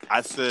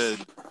 I said,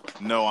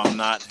 no, I'm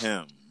not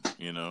him,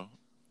 you know?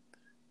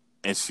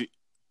 And she...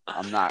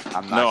 I'm not.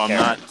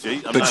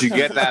 But you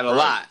get that a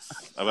lot.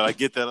 But I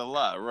get that a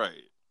lot, right.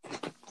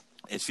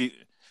 And she...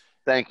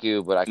 Thank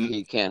you, but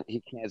he can't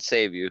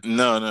save you.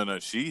 No.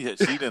 She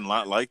didn't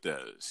like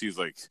that. She's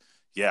like...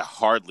 Yeah,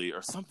 hardly,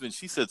 or something.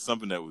 She said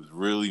something that was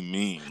really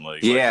mean.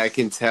 I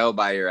can tell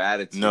by your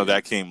attitude. No,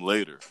 that came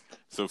later.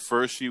 So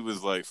first she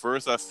was like,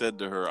 I said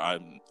to her,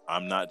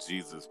 I'm not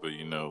Jesus, but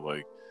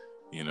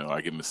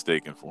I get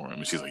mistaken for him.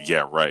 And she's like,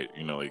 yeah, right.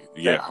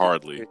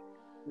 Hardly.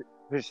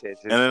 Appreciate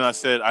you. And then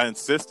I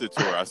insisted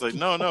to her. I was like,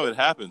 no, it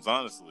happens,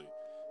 honestly.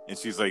 And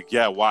she's like,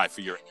 yeah, why?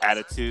 For your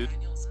attitude?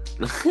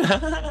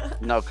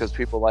 No, because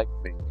people like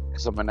me.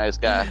 Because I'm a nice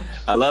guy.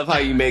 I love how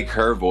you make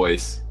her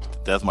voice.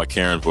 That's my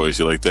Karen voice.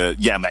 You like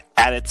that? Yeah, my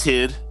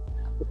attitude.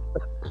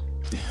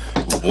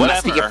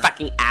 Whatever. Your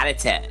fucking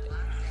attitude.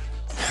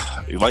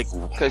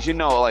 Because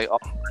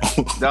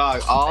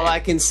dog, all I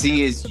can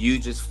see is you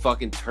just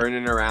fucking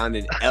turning around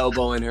and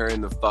elbowing her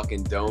in the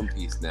fucking dome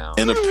piece now.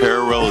 In a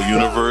parallel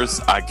universe,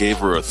 I gave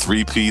her a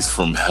 3-piece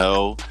from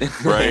hell,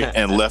 right?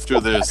 And left her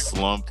there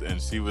slumped,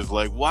 and she was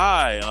like,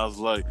 why? And I was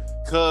like,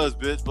 cuz,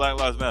 bitch, Black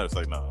Lives Matter. It's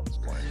like, no, I'm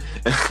just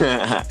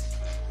playing.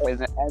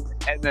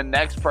 And the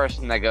next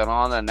person that got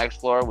on the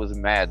next floor was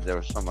mad. There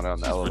was someone on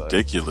the elevator.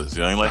 Ridiculous,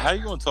 yo. Like, how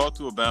you gonna talk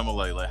to Obama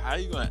like how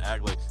you gonna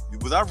act like?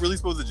 Was I really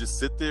supposed to just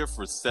sit there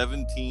for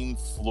 17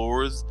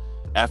 floors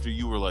after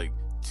you were like,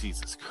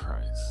 Jesus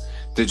Christ?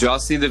 Did y'all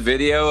see the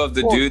video of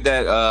the dude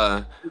that?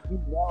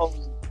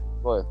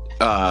 What?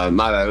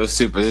 My bad. It was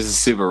super. This is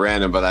super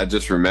random, but I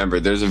just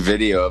remembered. There's a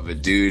video of a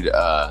dude.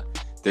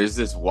 There's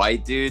this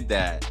white dude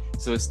that.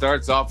 So it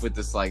starts off with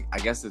this I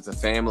guess it's a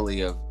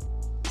family of.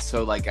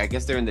 So I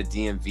guess they're in the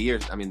DMV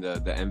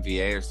the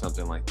MVA or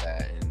something like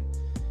that, and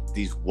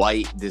this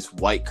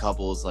white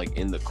couple's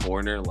in the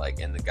corner, and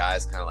the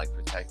guy's kind of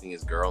protecting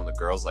his girl, and the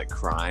girl's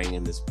crying,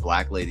 and this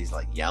black lady's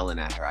yelling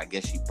at her. I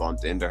guess she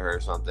bumped into her or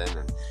something,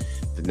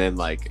 and then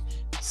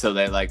so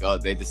they're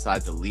they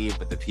decide to leave,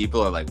 but the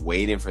people are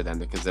waiting for them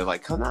because they're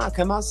come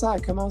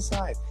outside,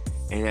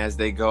 and as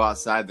they go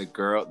outside,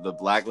 the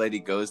black lady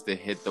goes to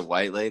hit the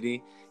white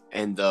lady.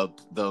 And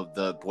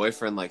the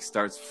boyfriend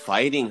starts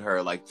fighting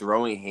her,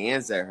 throwing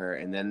hands at her,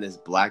 and then this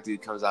black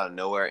dude comes out of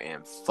nowhere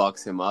and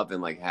fucks him up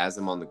and has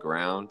him on the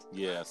ground.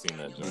 Yeah, I've seen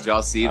that. Did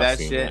y'all see that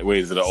shit? That. Wait,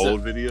 is it an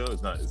old video?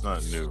 It's not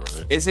new,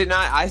 right? Is it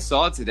not? I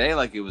saw it today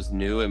it was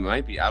new. It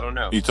might be. I don't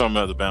know. You talking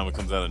about the Bama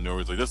comes out of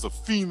nowhere? It's that's a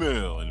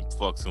female and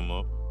fucks him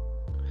up.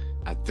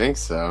 I think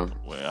so.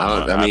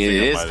 Well, I mean, it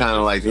is kind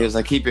of like, he was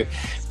like, keep it.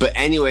 But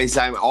anyways,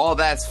 all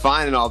that's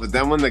fine and all. But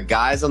then when the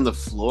guy's on the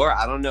floor,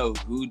 I don't know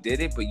who did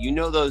it, but you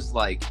know those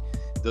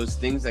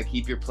things that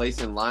keep your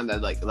place in line,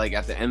 that like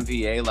at the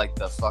MVA, like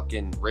the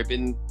fucking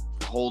ribbon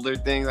holder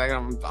thing. Like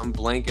I'm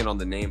blanking on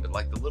the name, but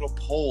like the little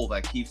pole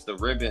that keeps the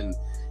ribbon,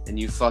 and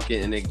you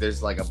fucking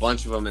there's like a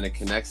bunch of them, and it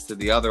connects to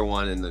the other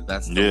one, and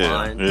that's the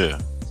line. Yeah.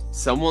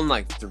 Someone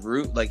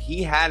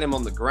he had him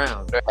on the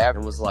ground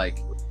and was like,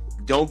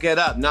 don't get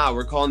up. Nah,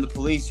 we're calling the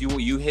police.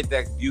 You hit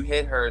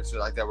her and shit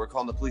like that. We're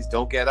calling the police.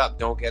 Don't get up.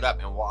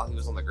 And while he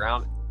was on the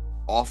ground,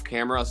 off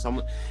camera,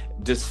 someone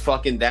just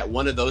fucking, that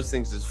one of those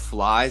things just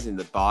flies, and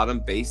the bottom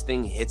base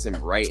thing hits him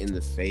right in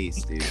the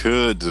face,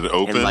 dude. Did it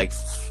open? And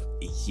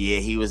yeah,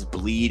 he was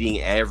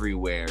bleeding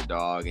everywhere,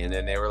 dog. And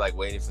then they were like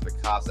waiting for the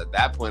cops. At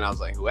that point, I was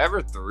like,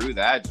 whoever threw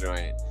that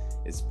joint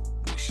is,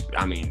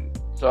 I mean.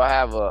 So I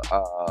have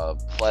a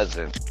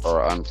pleasant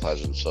or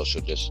unpleasant social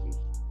distance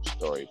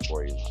story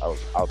for you. I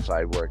was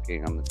outside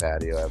working on the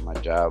patio at my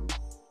job,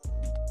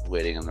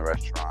 waiting in the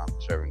restaurant,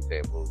 serving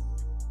tables.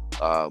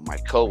 My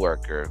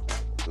coworker,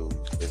 who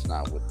is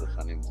not with us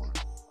anymore,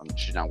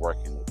 she's not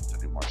working with us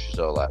anymore, she's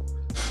still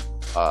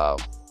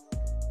alive,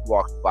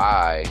 walked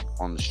by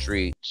on the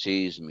street,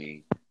 sees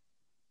me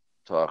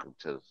talking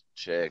to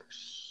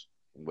chicks,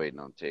 waiting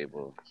on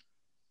tables.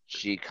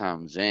 She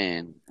comes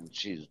in and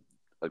she's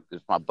like,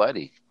 it's my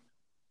buddy,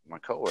 my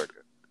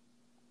coworker.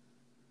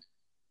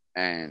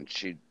 And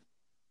she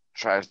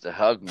tries to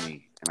hug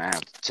me, and I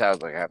have to tell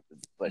her, I have to.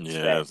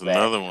 It's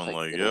another one.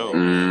 Like, yo,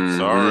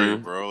 sorry,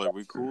 bro. Like,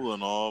 we cool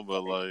and all,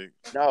 but like,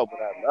 no, but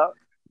I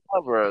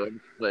love her.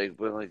 Like,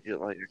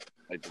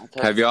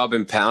 have y'all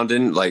been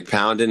pounding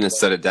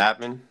instead of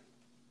dapping,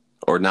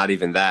 or not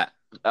even that?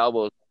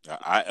 Elbows.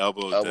 I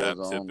elbow dab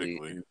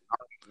typically.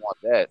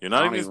 You're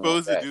not even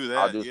supposed to do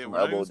that. Yeah, we're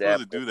not even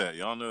supposed to do that.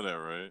 Y'all know that,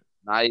 right?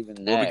 Not even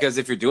that. Well, because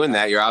if you're doing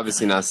that, you're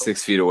obviously not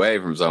 6 feet away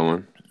from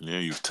someone. Yeah,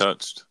 you've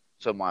touched.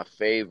 So my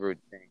favorite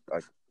thing,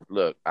 like,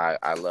 look,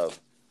 I love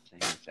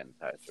hand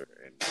sanitizer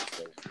and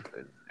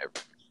everything.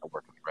 I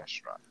work in a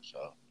restaurant,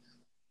 so.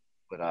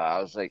 But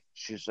I was like,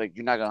 she's like,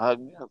 you're not gonna hug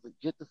me? I was like,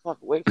 get the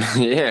fuck away from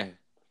me. Yeah.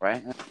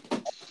 Right.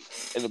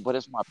 But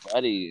it's my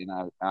buddy,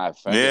 and I.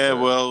 Yeah,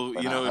 well,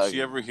 if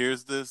she ever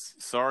hears this,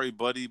 sorry,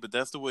 buddy, but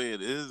that's the way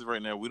it is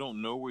right now. We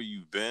don't know where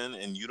you've been,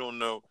 and you don't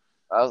know.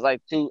 I was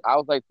like too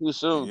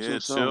soon. Yeah, too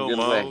soon. Chill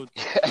mode.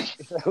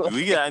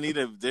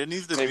 There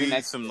needs to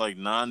be some like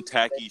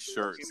non-tacky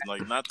shirts,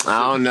 like not.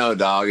 I don't know,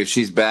 dog. If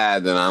she's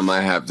bad, then I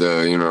might have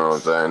to, you know what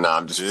I'm saying? No,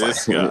 I'm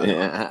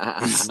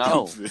just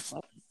No.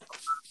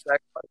 I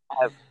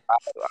have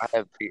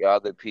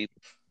other people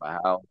in my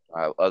house.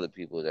 I have other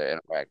people that I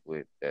interact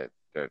with that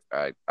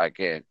I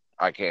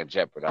can't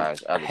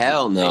jeopardize.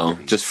 Hell no.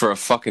 Just for a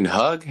fucking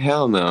hug?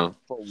 Hell no.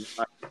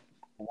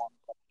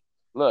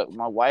 Look,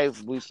 my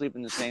wife, we sleep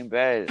in the same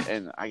bed,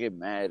 and I get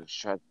mad if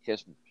she tries to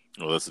kiss me.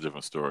 Oh, that's a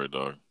different story,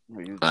 dog.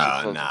 Nah.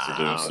 It's a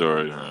different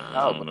story.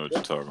 I don't know what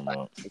you're talking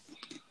about.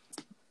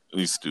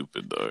 You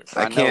stupid, dog.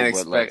 I can't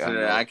expect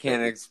her. I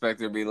can't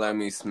expect her to be letting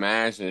me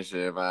smash and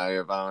shit if I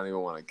don't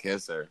even want to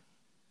kiss her.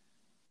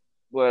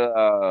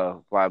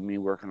 But by me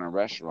working in a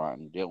restaurant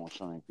and dealing with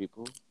so many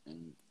people,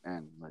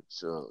 and like,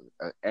 so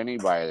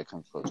anybody that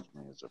comes close to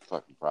me is a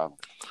fucking problem.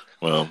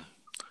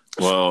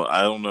 Well,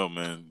 I don't know,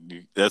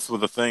 man. That's what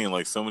the thing.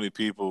 Like, so many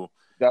people.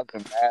 It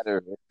doesn't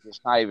matter.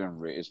 It's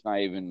not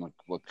even like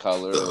what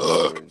color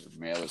or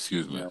male.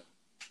 Excuse me.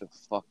 The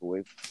fuck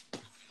away.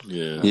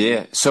 Yeah.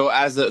 Yeah. So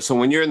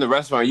when you're in the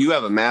restaurant, you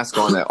have a mask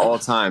on at all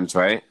times,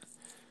 right?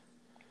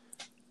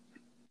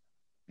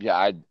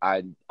 Yeah,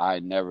 I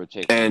never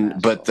take.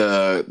 But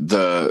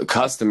the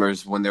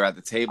customers, when they're at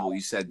the table,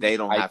 you said they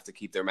don't have to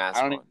keep their mask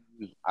on.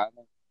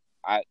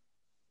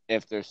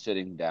 If they're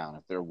sitting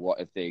down,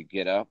 if they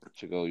get up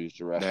to go use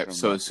the restroom.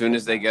 So as soon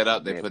as they get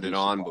up, they put it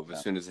on, but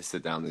as soon as they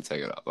sit down, they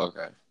take it off.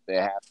 Okay. They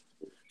have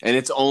to. And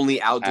it's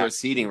only outdoor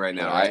seating right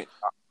now, right?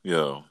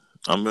 Yo,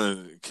 I'm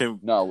gonna can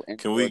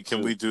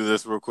we do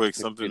this real quick?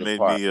 Something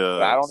made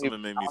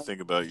me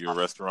think about your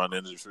restaurant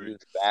industry,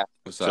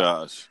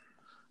 Josh.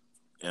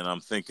 And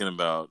I'm thinking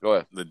about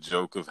the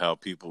joke of how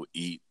people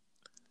eat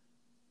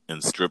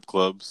in strip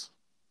clubs.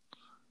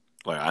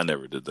 Like, I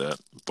never did that,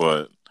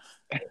 but.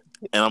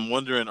 And I'm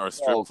wondering, are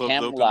strip clubs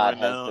open right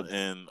now?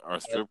 And are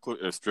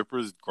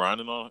strippers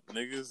grinding on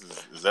niggas?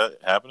 Is that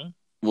happening?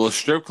 Well,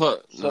 strip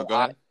club. So go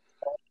ahead.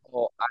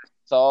 I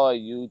saw a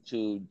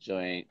YouTube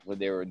joint where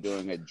they were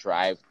doing a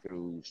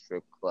drive-through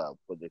strip club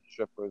where the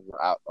strippers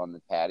were out on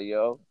the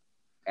patio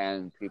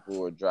and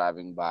people were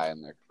driving by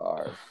in their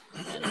cars.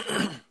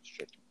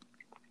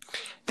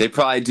 They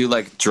probably do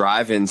like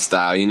drive-in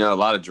style, a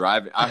lot of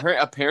drive-in. I heard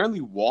apparently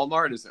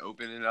Walmart is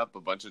opening up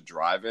a bunch of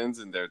drive-ins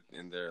in their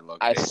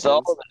locations.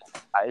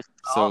 I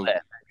saw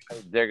that.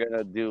 They're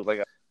gonna do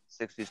like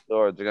 60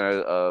 stores. They're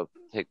gonna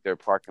take their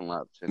parking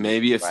lots. And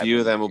maybe a few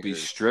of them will be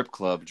strip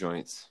club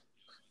joints.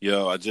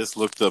 Yo, I just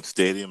looked up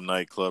Stadium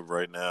Nightclub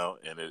right now,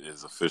 and it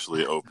is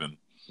officially open.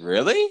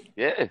 Really?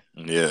 Yeah.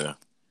 Yeah.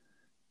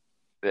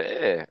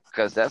 Yeah,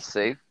 because that's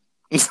safe.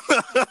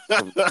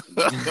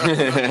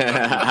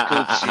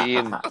 Coochie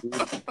and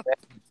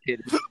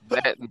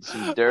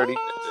some dirty.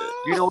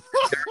 You know what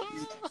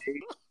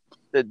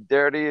the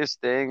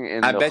dirtiest thing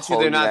in I the bet you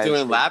whole they're not United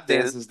doing lap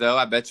States dances though.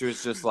 I bet you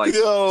it's just like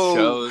Yo,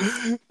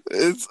 shows.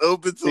 it's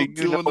open till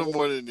 2 in the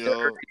morning,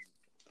 yo.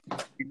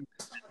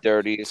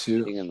 Dirtiest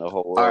thing in the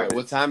whole world. All right,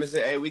 what time is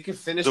it? Hey, we can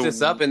finish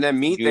this up and then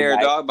meet there,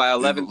 dog, by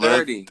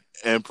 11:30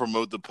 and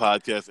promote the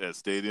podcast at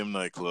Stadium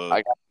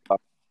Nightclub.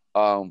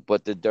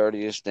 But the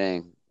dirtiest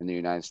thing in the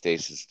United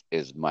States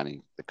is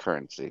money, the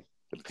currency,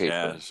 the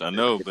paper. Cash. I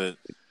know, but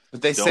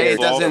they say it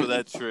doesn't. For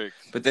that trick.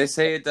 But they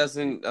say it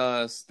doesn't.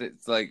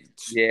 It's like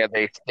yeah,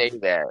 they say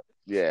that.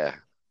 Yeah.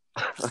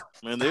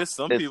 Man, there's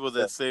some people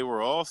that say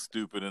we're all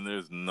stupid and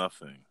there's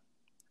nothing.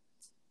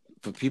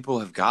 But people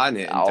have gotten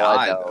it and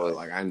died.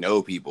 Like I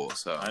know people,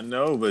 so I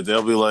know, but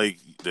they'll be like,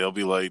 I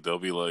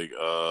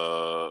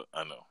know.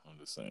 I'm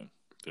just saying,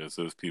 there's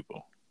those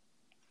people.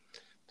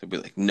 They'll be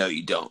like, no,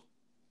 you don't.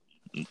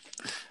 Yeah,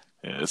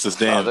 it's just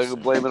damn. They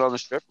can blame it on the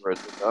strippers,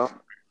 you know?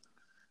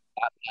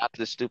 Not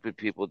the stupid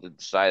people that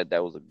decided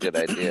that was a good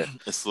idea.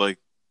 It's like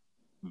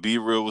Be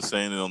Real was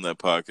saying it on that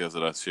podcast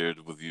that I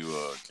shared with you,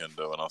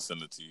 Kendo, and I'll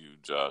send it to you,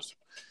 Josh.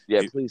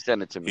 Yeah, please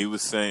send it to me. He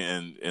was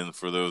saying, and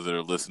for those that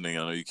are listening,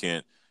 I know you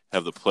can't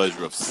have the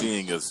pleasure of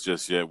seeing us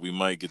just yet. We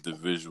might get the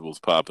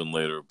visuals popping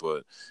later,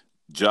 but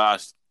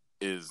Josh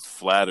is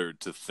flattered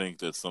to think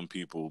that some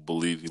people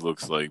believe he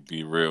looks like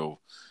Be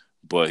Real,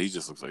 but he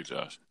just looks like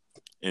Josh.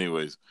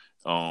 Anyways,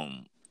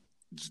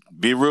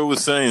 Be Real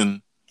was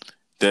saying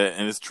that,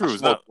 and it's true.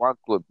 It's not one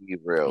would Be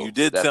Real. You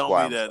did tell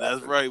me that.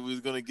 That's right. We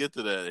was gonna get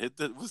to that.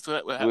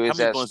 How many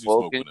blunts you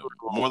smoke with him?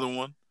 More than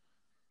one?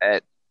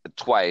 At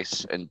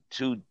twice and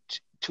two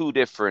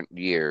different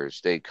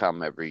years. They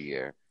come every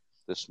year.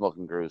 The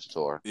Smoking Grooves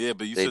tour. Yeah,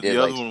 but you said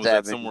the other one was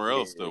at somewhere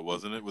else, though,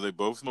 wasn't it? Were they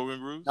both Smoking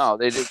Grooves? No,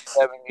 they did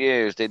 7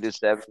 years. They did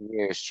 7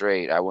 years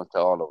straight. I went to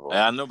all of them.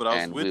 Yeah, I know, but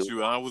I was with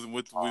you. I wasn't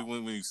with you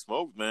when we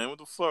smoked, man. What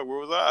the fuck? Where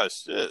was I?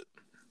 Shit.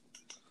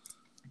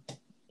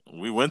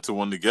 We went to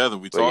one together.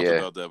 We talked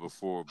about that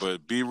before.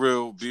 But Be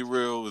Real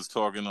is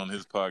talking on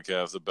his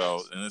podcast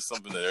about, and it's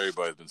something that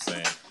everybody's been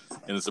saying,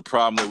 and it's a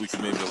problem that we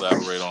can maybe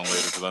elaborate on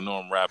later because I know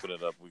I'm wrapping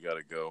it up. We got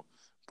to go.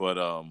 But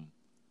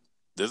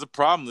there's a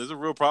problem. There's a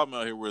real problem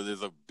out here where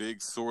there's a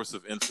big source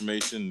of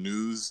information,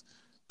 news,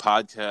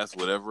 podcasts,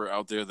 whatever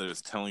out there that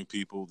is telling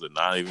people to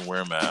not even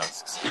wear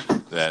masks,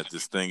 that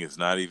this thing is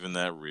not even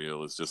that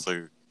real. It's just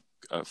like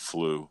a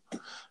flu.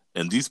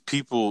 And these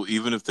people,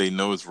 even if they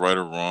know it's right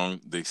or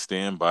wrong, they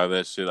stand by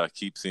that shit. I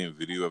keep seeing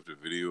video after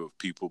video of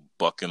people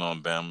bucking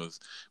on Bamas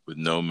with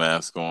no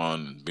mask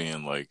on and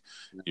being like,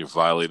 you're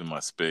violating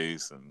my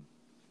space. And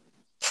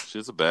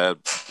shit's a bad...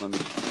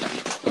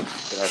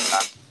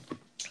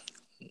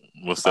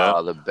 What's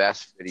that? The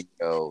best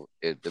video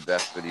is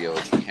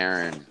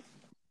Karen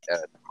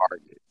at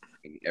Target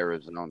in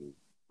Arizona.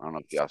 I don't know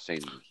if y'all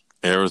seen this.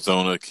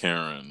 Arizona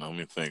Karen. Let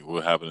me think.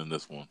 What happened in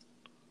this one?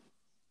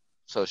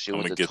 So she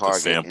went to get Target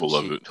the sample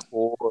of it.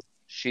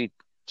 She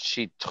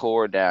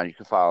tore down. You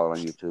can follow it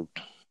on YouTube.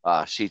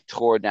 She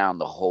tore down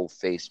the whole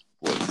face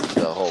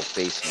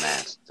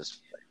mask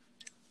display.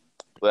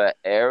 But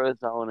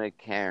Arizona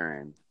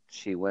Karen,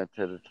 she went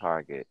to the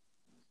Target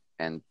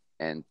and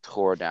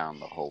tore down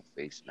the whole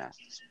face mask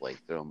display,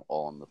 threw them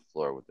all on the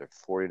floor with their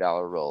 $40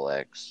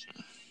 Rolex.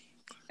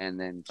 And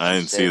then I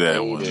didn't see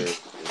that one.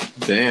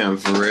 Damn,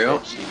 for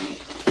real?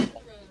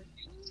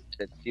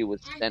 That she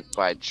was sent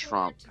by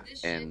Trump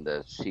in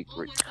the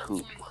secret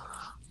coup.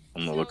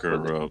 I'm gonna look her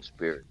up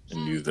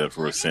and use that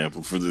for a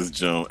sample for this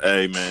joint.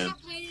 Hey man,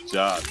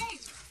 Josh.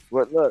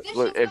 Look!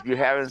 If you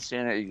haven't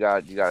seen it, you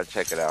got to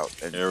check it out.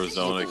 And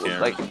Arizona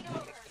Karen. Like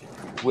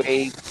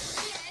way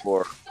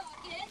for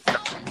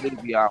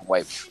beyond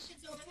white,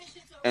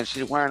 and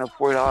she's wearing a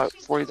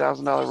 $40,000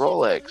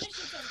 Rolex.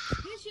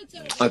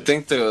 I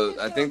think the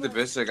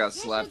bitch that got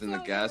slapped in the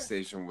gas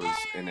station was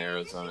in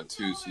Arizona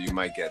too, so you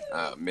might get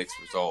mixed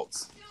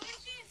results.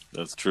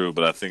 That's true,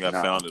 but I think I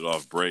found it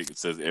off break. It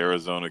says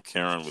Arizona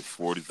Karen with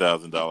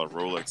 $40,000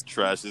 Rolex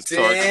trashes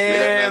Target.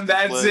 Damn,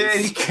 that's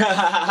it.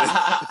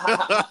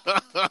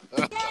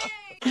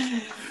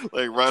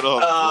 Like right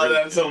off. Oh,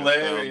 that's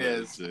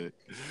hilarious.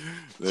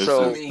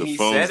 So he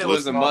said it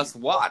was a must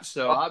watch,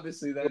 so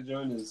obviously that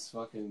joint is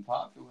fucking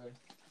popular.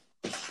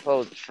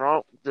 So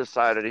Trump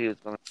decided he was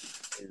going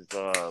to his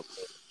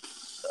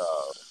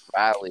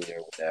rally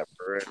or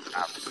whatever, and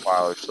after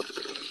so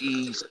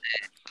he's.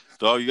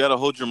 Dog, you gotta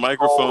hold your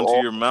microphone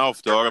to your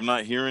mouth, dog. I'm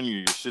not hearing you.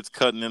 Your shit's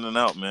cutting in and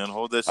out, man.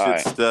 Hold that shit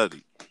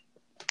steady.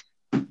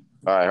 All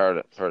right, heard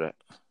it.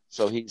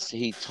 So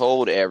he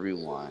told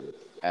everyone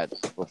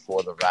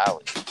before the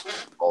rally,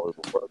 all of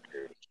the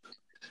workers,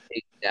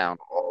 take down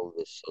all of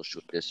the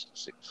social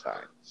distancing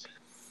signs,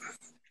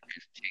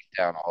 take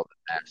down all the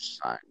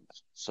mask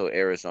signs. So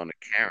Arizona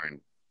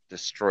Karen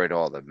destroyed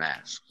all the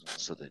masks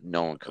so that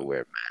no one could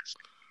wear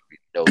masks.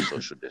 No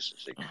social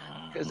distancing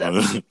because that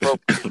was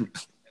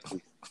appropriate.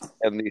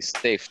 In these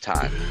safe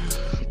times.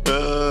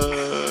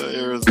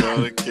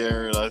 Arizona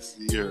Karen, I I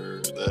see her.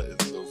 That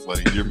is so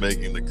funny. You're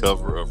making the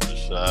cover of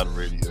Rashad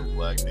Radio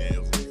Black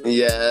Dance.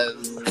 Yes.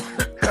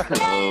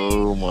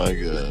 Oh my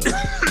god.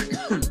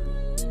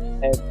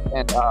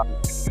 And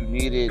if you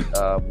needed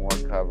more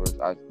covers,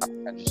 I'll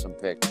send you some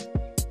pics.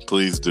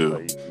 Please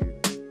do.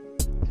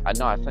 I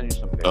know, I sent you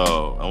some pics.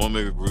 Oh, I want to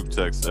make a group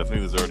text. I think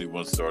there's already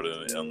one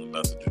started on the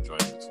messenger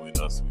joint between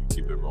us. We can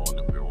keep it rolling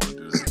if we want to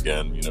do this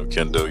again. You know,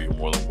 Kendo, you're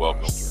more than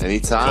welcome.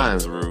 Anytime.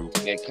 Through.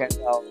 Yeah,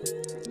 Kendo,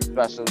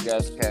 special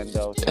guest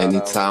Kendo.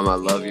 Anytime. I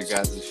love your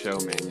guys' show,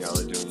 man. Y'all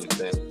are doing your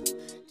thing.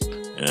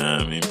 Yeah,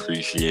 I mean,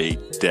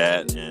 appreciate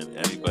that. And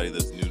anybody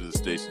that's new to the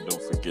station,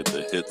 don't forget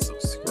to hit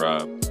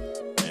subscribe.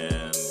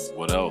 And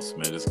what else,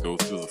 man? Just go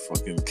through the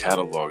fucking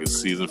catalog. It's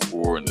season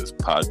 4, and this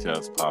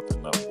podcast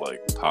popping up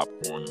like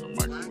popcorn in the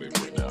microwave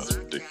right now. It's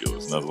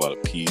ridiculous. And there's a lot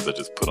of peas I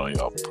just put on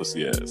y'all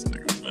pussy ass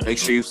niggas, man. Make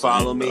sure you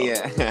follow me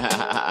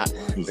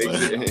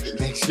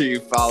make sure you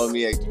follow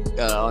me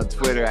on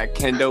Twitter at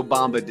Kendo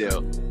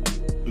Bombadil.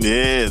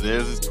 Yeah,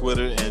 there's his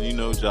Twitter, and you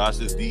know Josh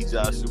is D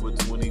Joshua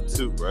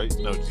 22, right?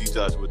 No, G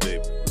Joshua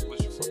David.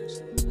 What's your fucking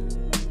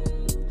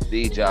shit?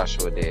 D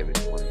Joshua David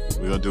 20.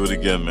 We're gonna do it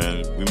again,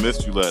 man. We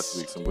missed you last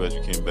week, so I'm glad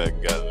you came back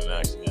and got it in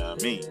action. You know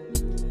what I mean?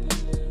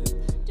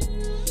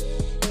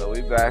 So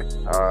we back.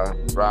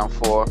 Round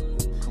 4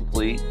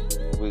 complete.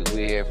 We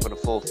here for the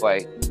full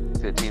fight.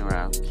 15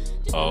 rounds.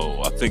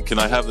 Oh, I think, can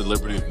I have the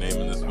liberty of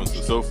naming this one?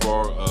 So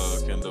far,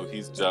 Kendo,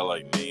 he's just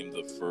like named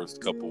the first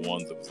couple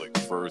ones. It was like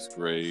first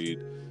grade.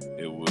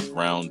 It was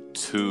round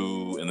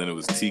 2, and then it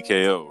was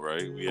TKO,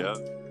 right?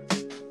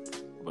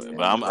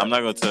 But I'm not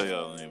gonna tell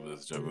y'all the name of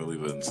this joke. We'll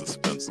leave it in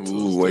suspense.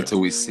 Ooh, wait till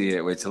we see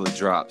it. Wait till it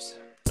drops.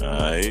 All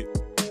right.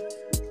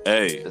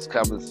 Hey, it's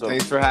coming soon.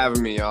 Thanks for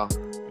having me, y'all.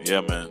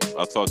 Yeah, man.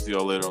 I'll talk to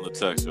y'all later on the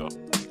text, y'all.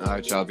 All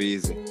right, y'all. Be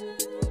easy.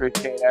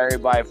 Appreciate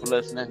everybody for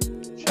listening.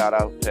 Shout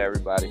out to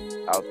everybody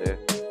out there.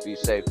 Be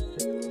safe.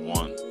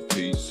 One.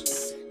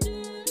 Peace.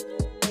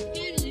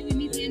 Finally, we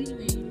meet the end of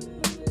the road.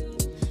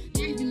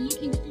 I've been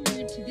looking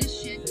forward to this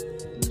shit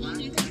all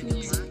my fucking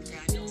life.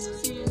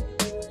 So,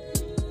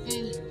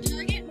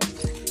 Target,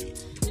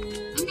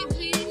 I'm not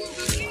playing any more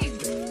fucking games.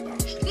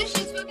 This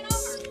shit's fucking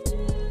over.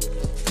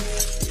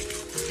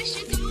 This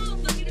shit's all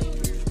fucking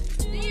over.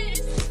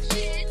 This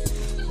shit's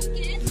fucking over.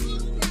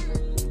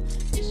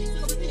 This shit's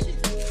over. This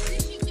shit's over.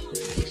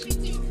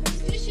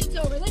 This shit's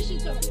over. This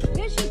shit's over.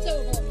 This shit's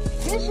over.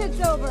 This shit's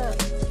over.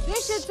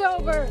 This shit's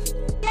over.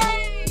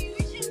 Yay!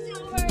 This shit's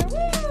over. Woo!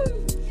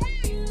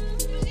 Yay!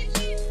 This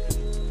shit.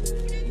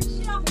 Get this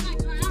shit off my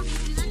car. I don't want to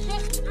do that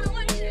shit. I don't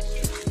want to do that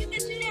shit. Get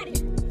this shit out of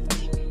here.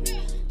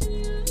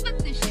 Fuck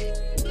this shit.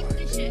 Fuck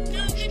this shit. No,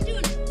 I'm not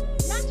doing it.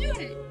 I'm not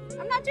doing it.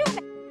 I'm not doing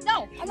it. No,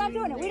 I'm not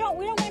doing it. We don't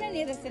want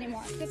any of this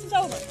anymore. This is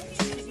over.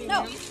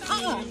 No.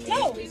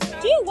 No.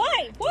 Dude,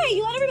 why? Why?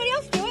 You let everybody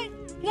else do it.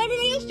 You let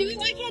everybody else do it.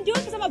 Why I can't do it?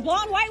 Because I'm a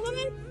blonde white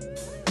woman?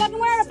 Fucking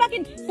wearing a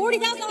fucking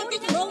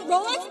 $40,000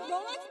 Rolex?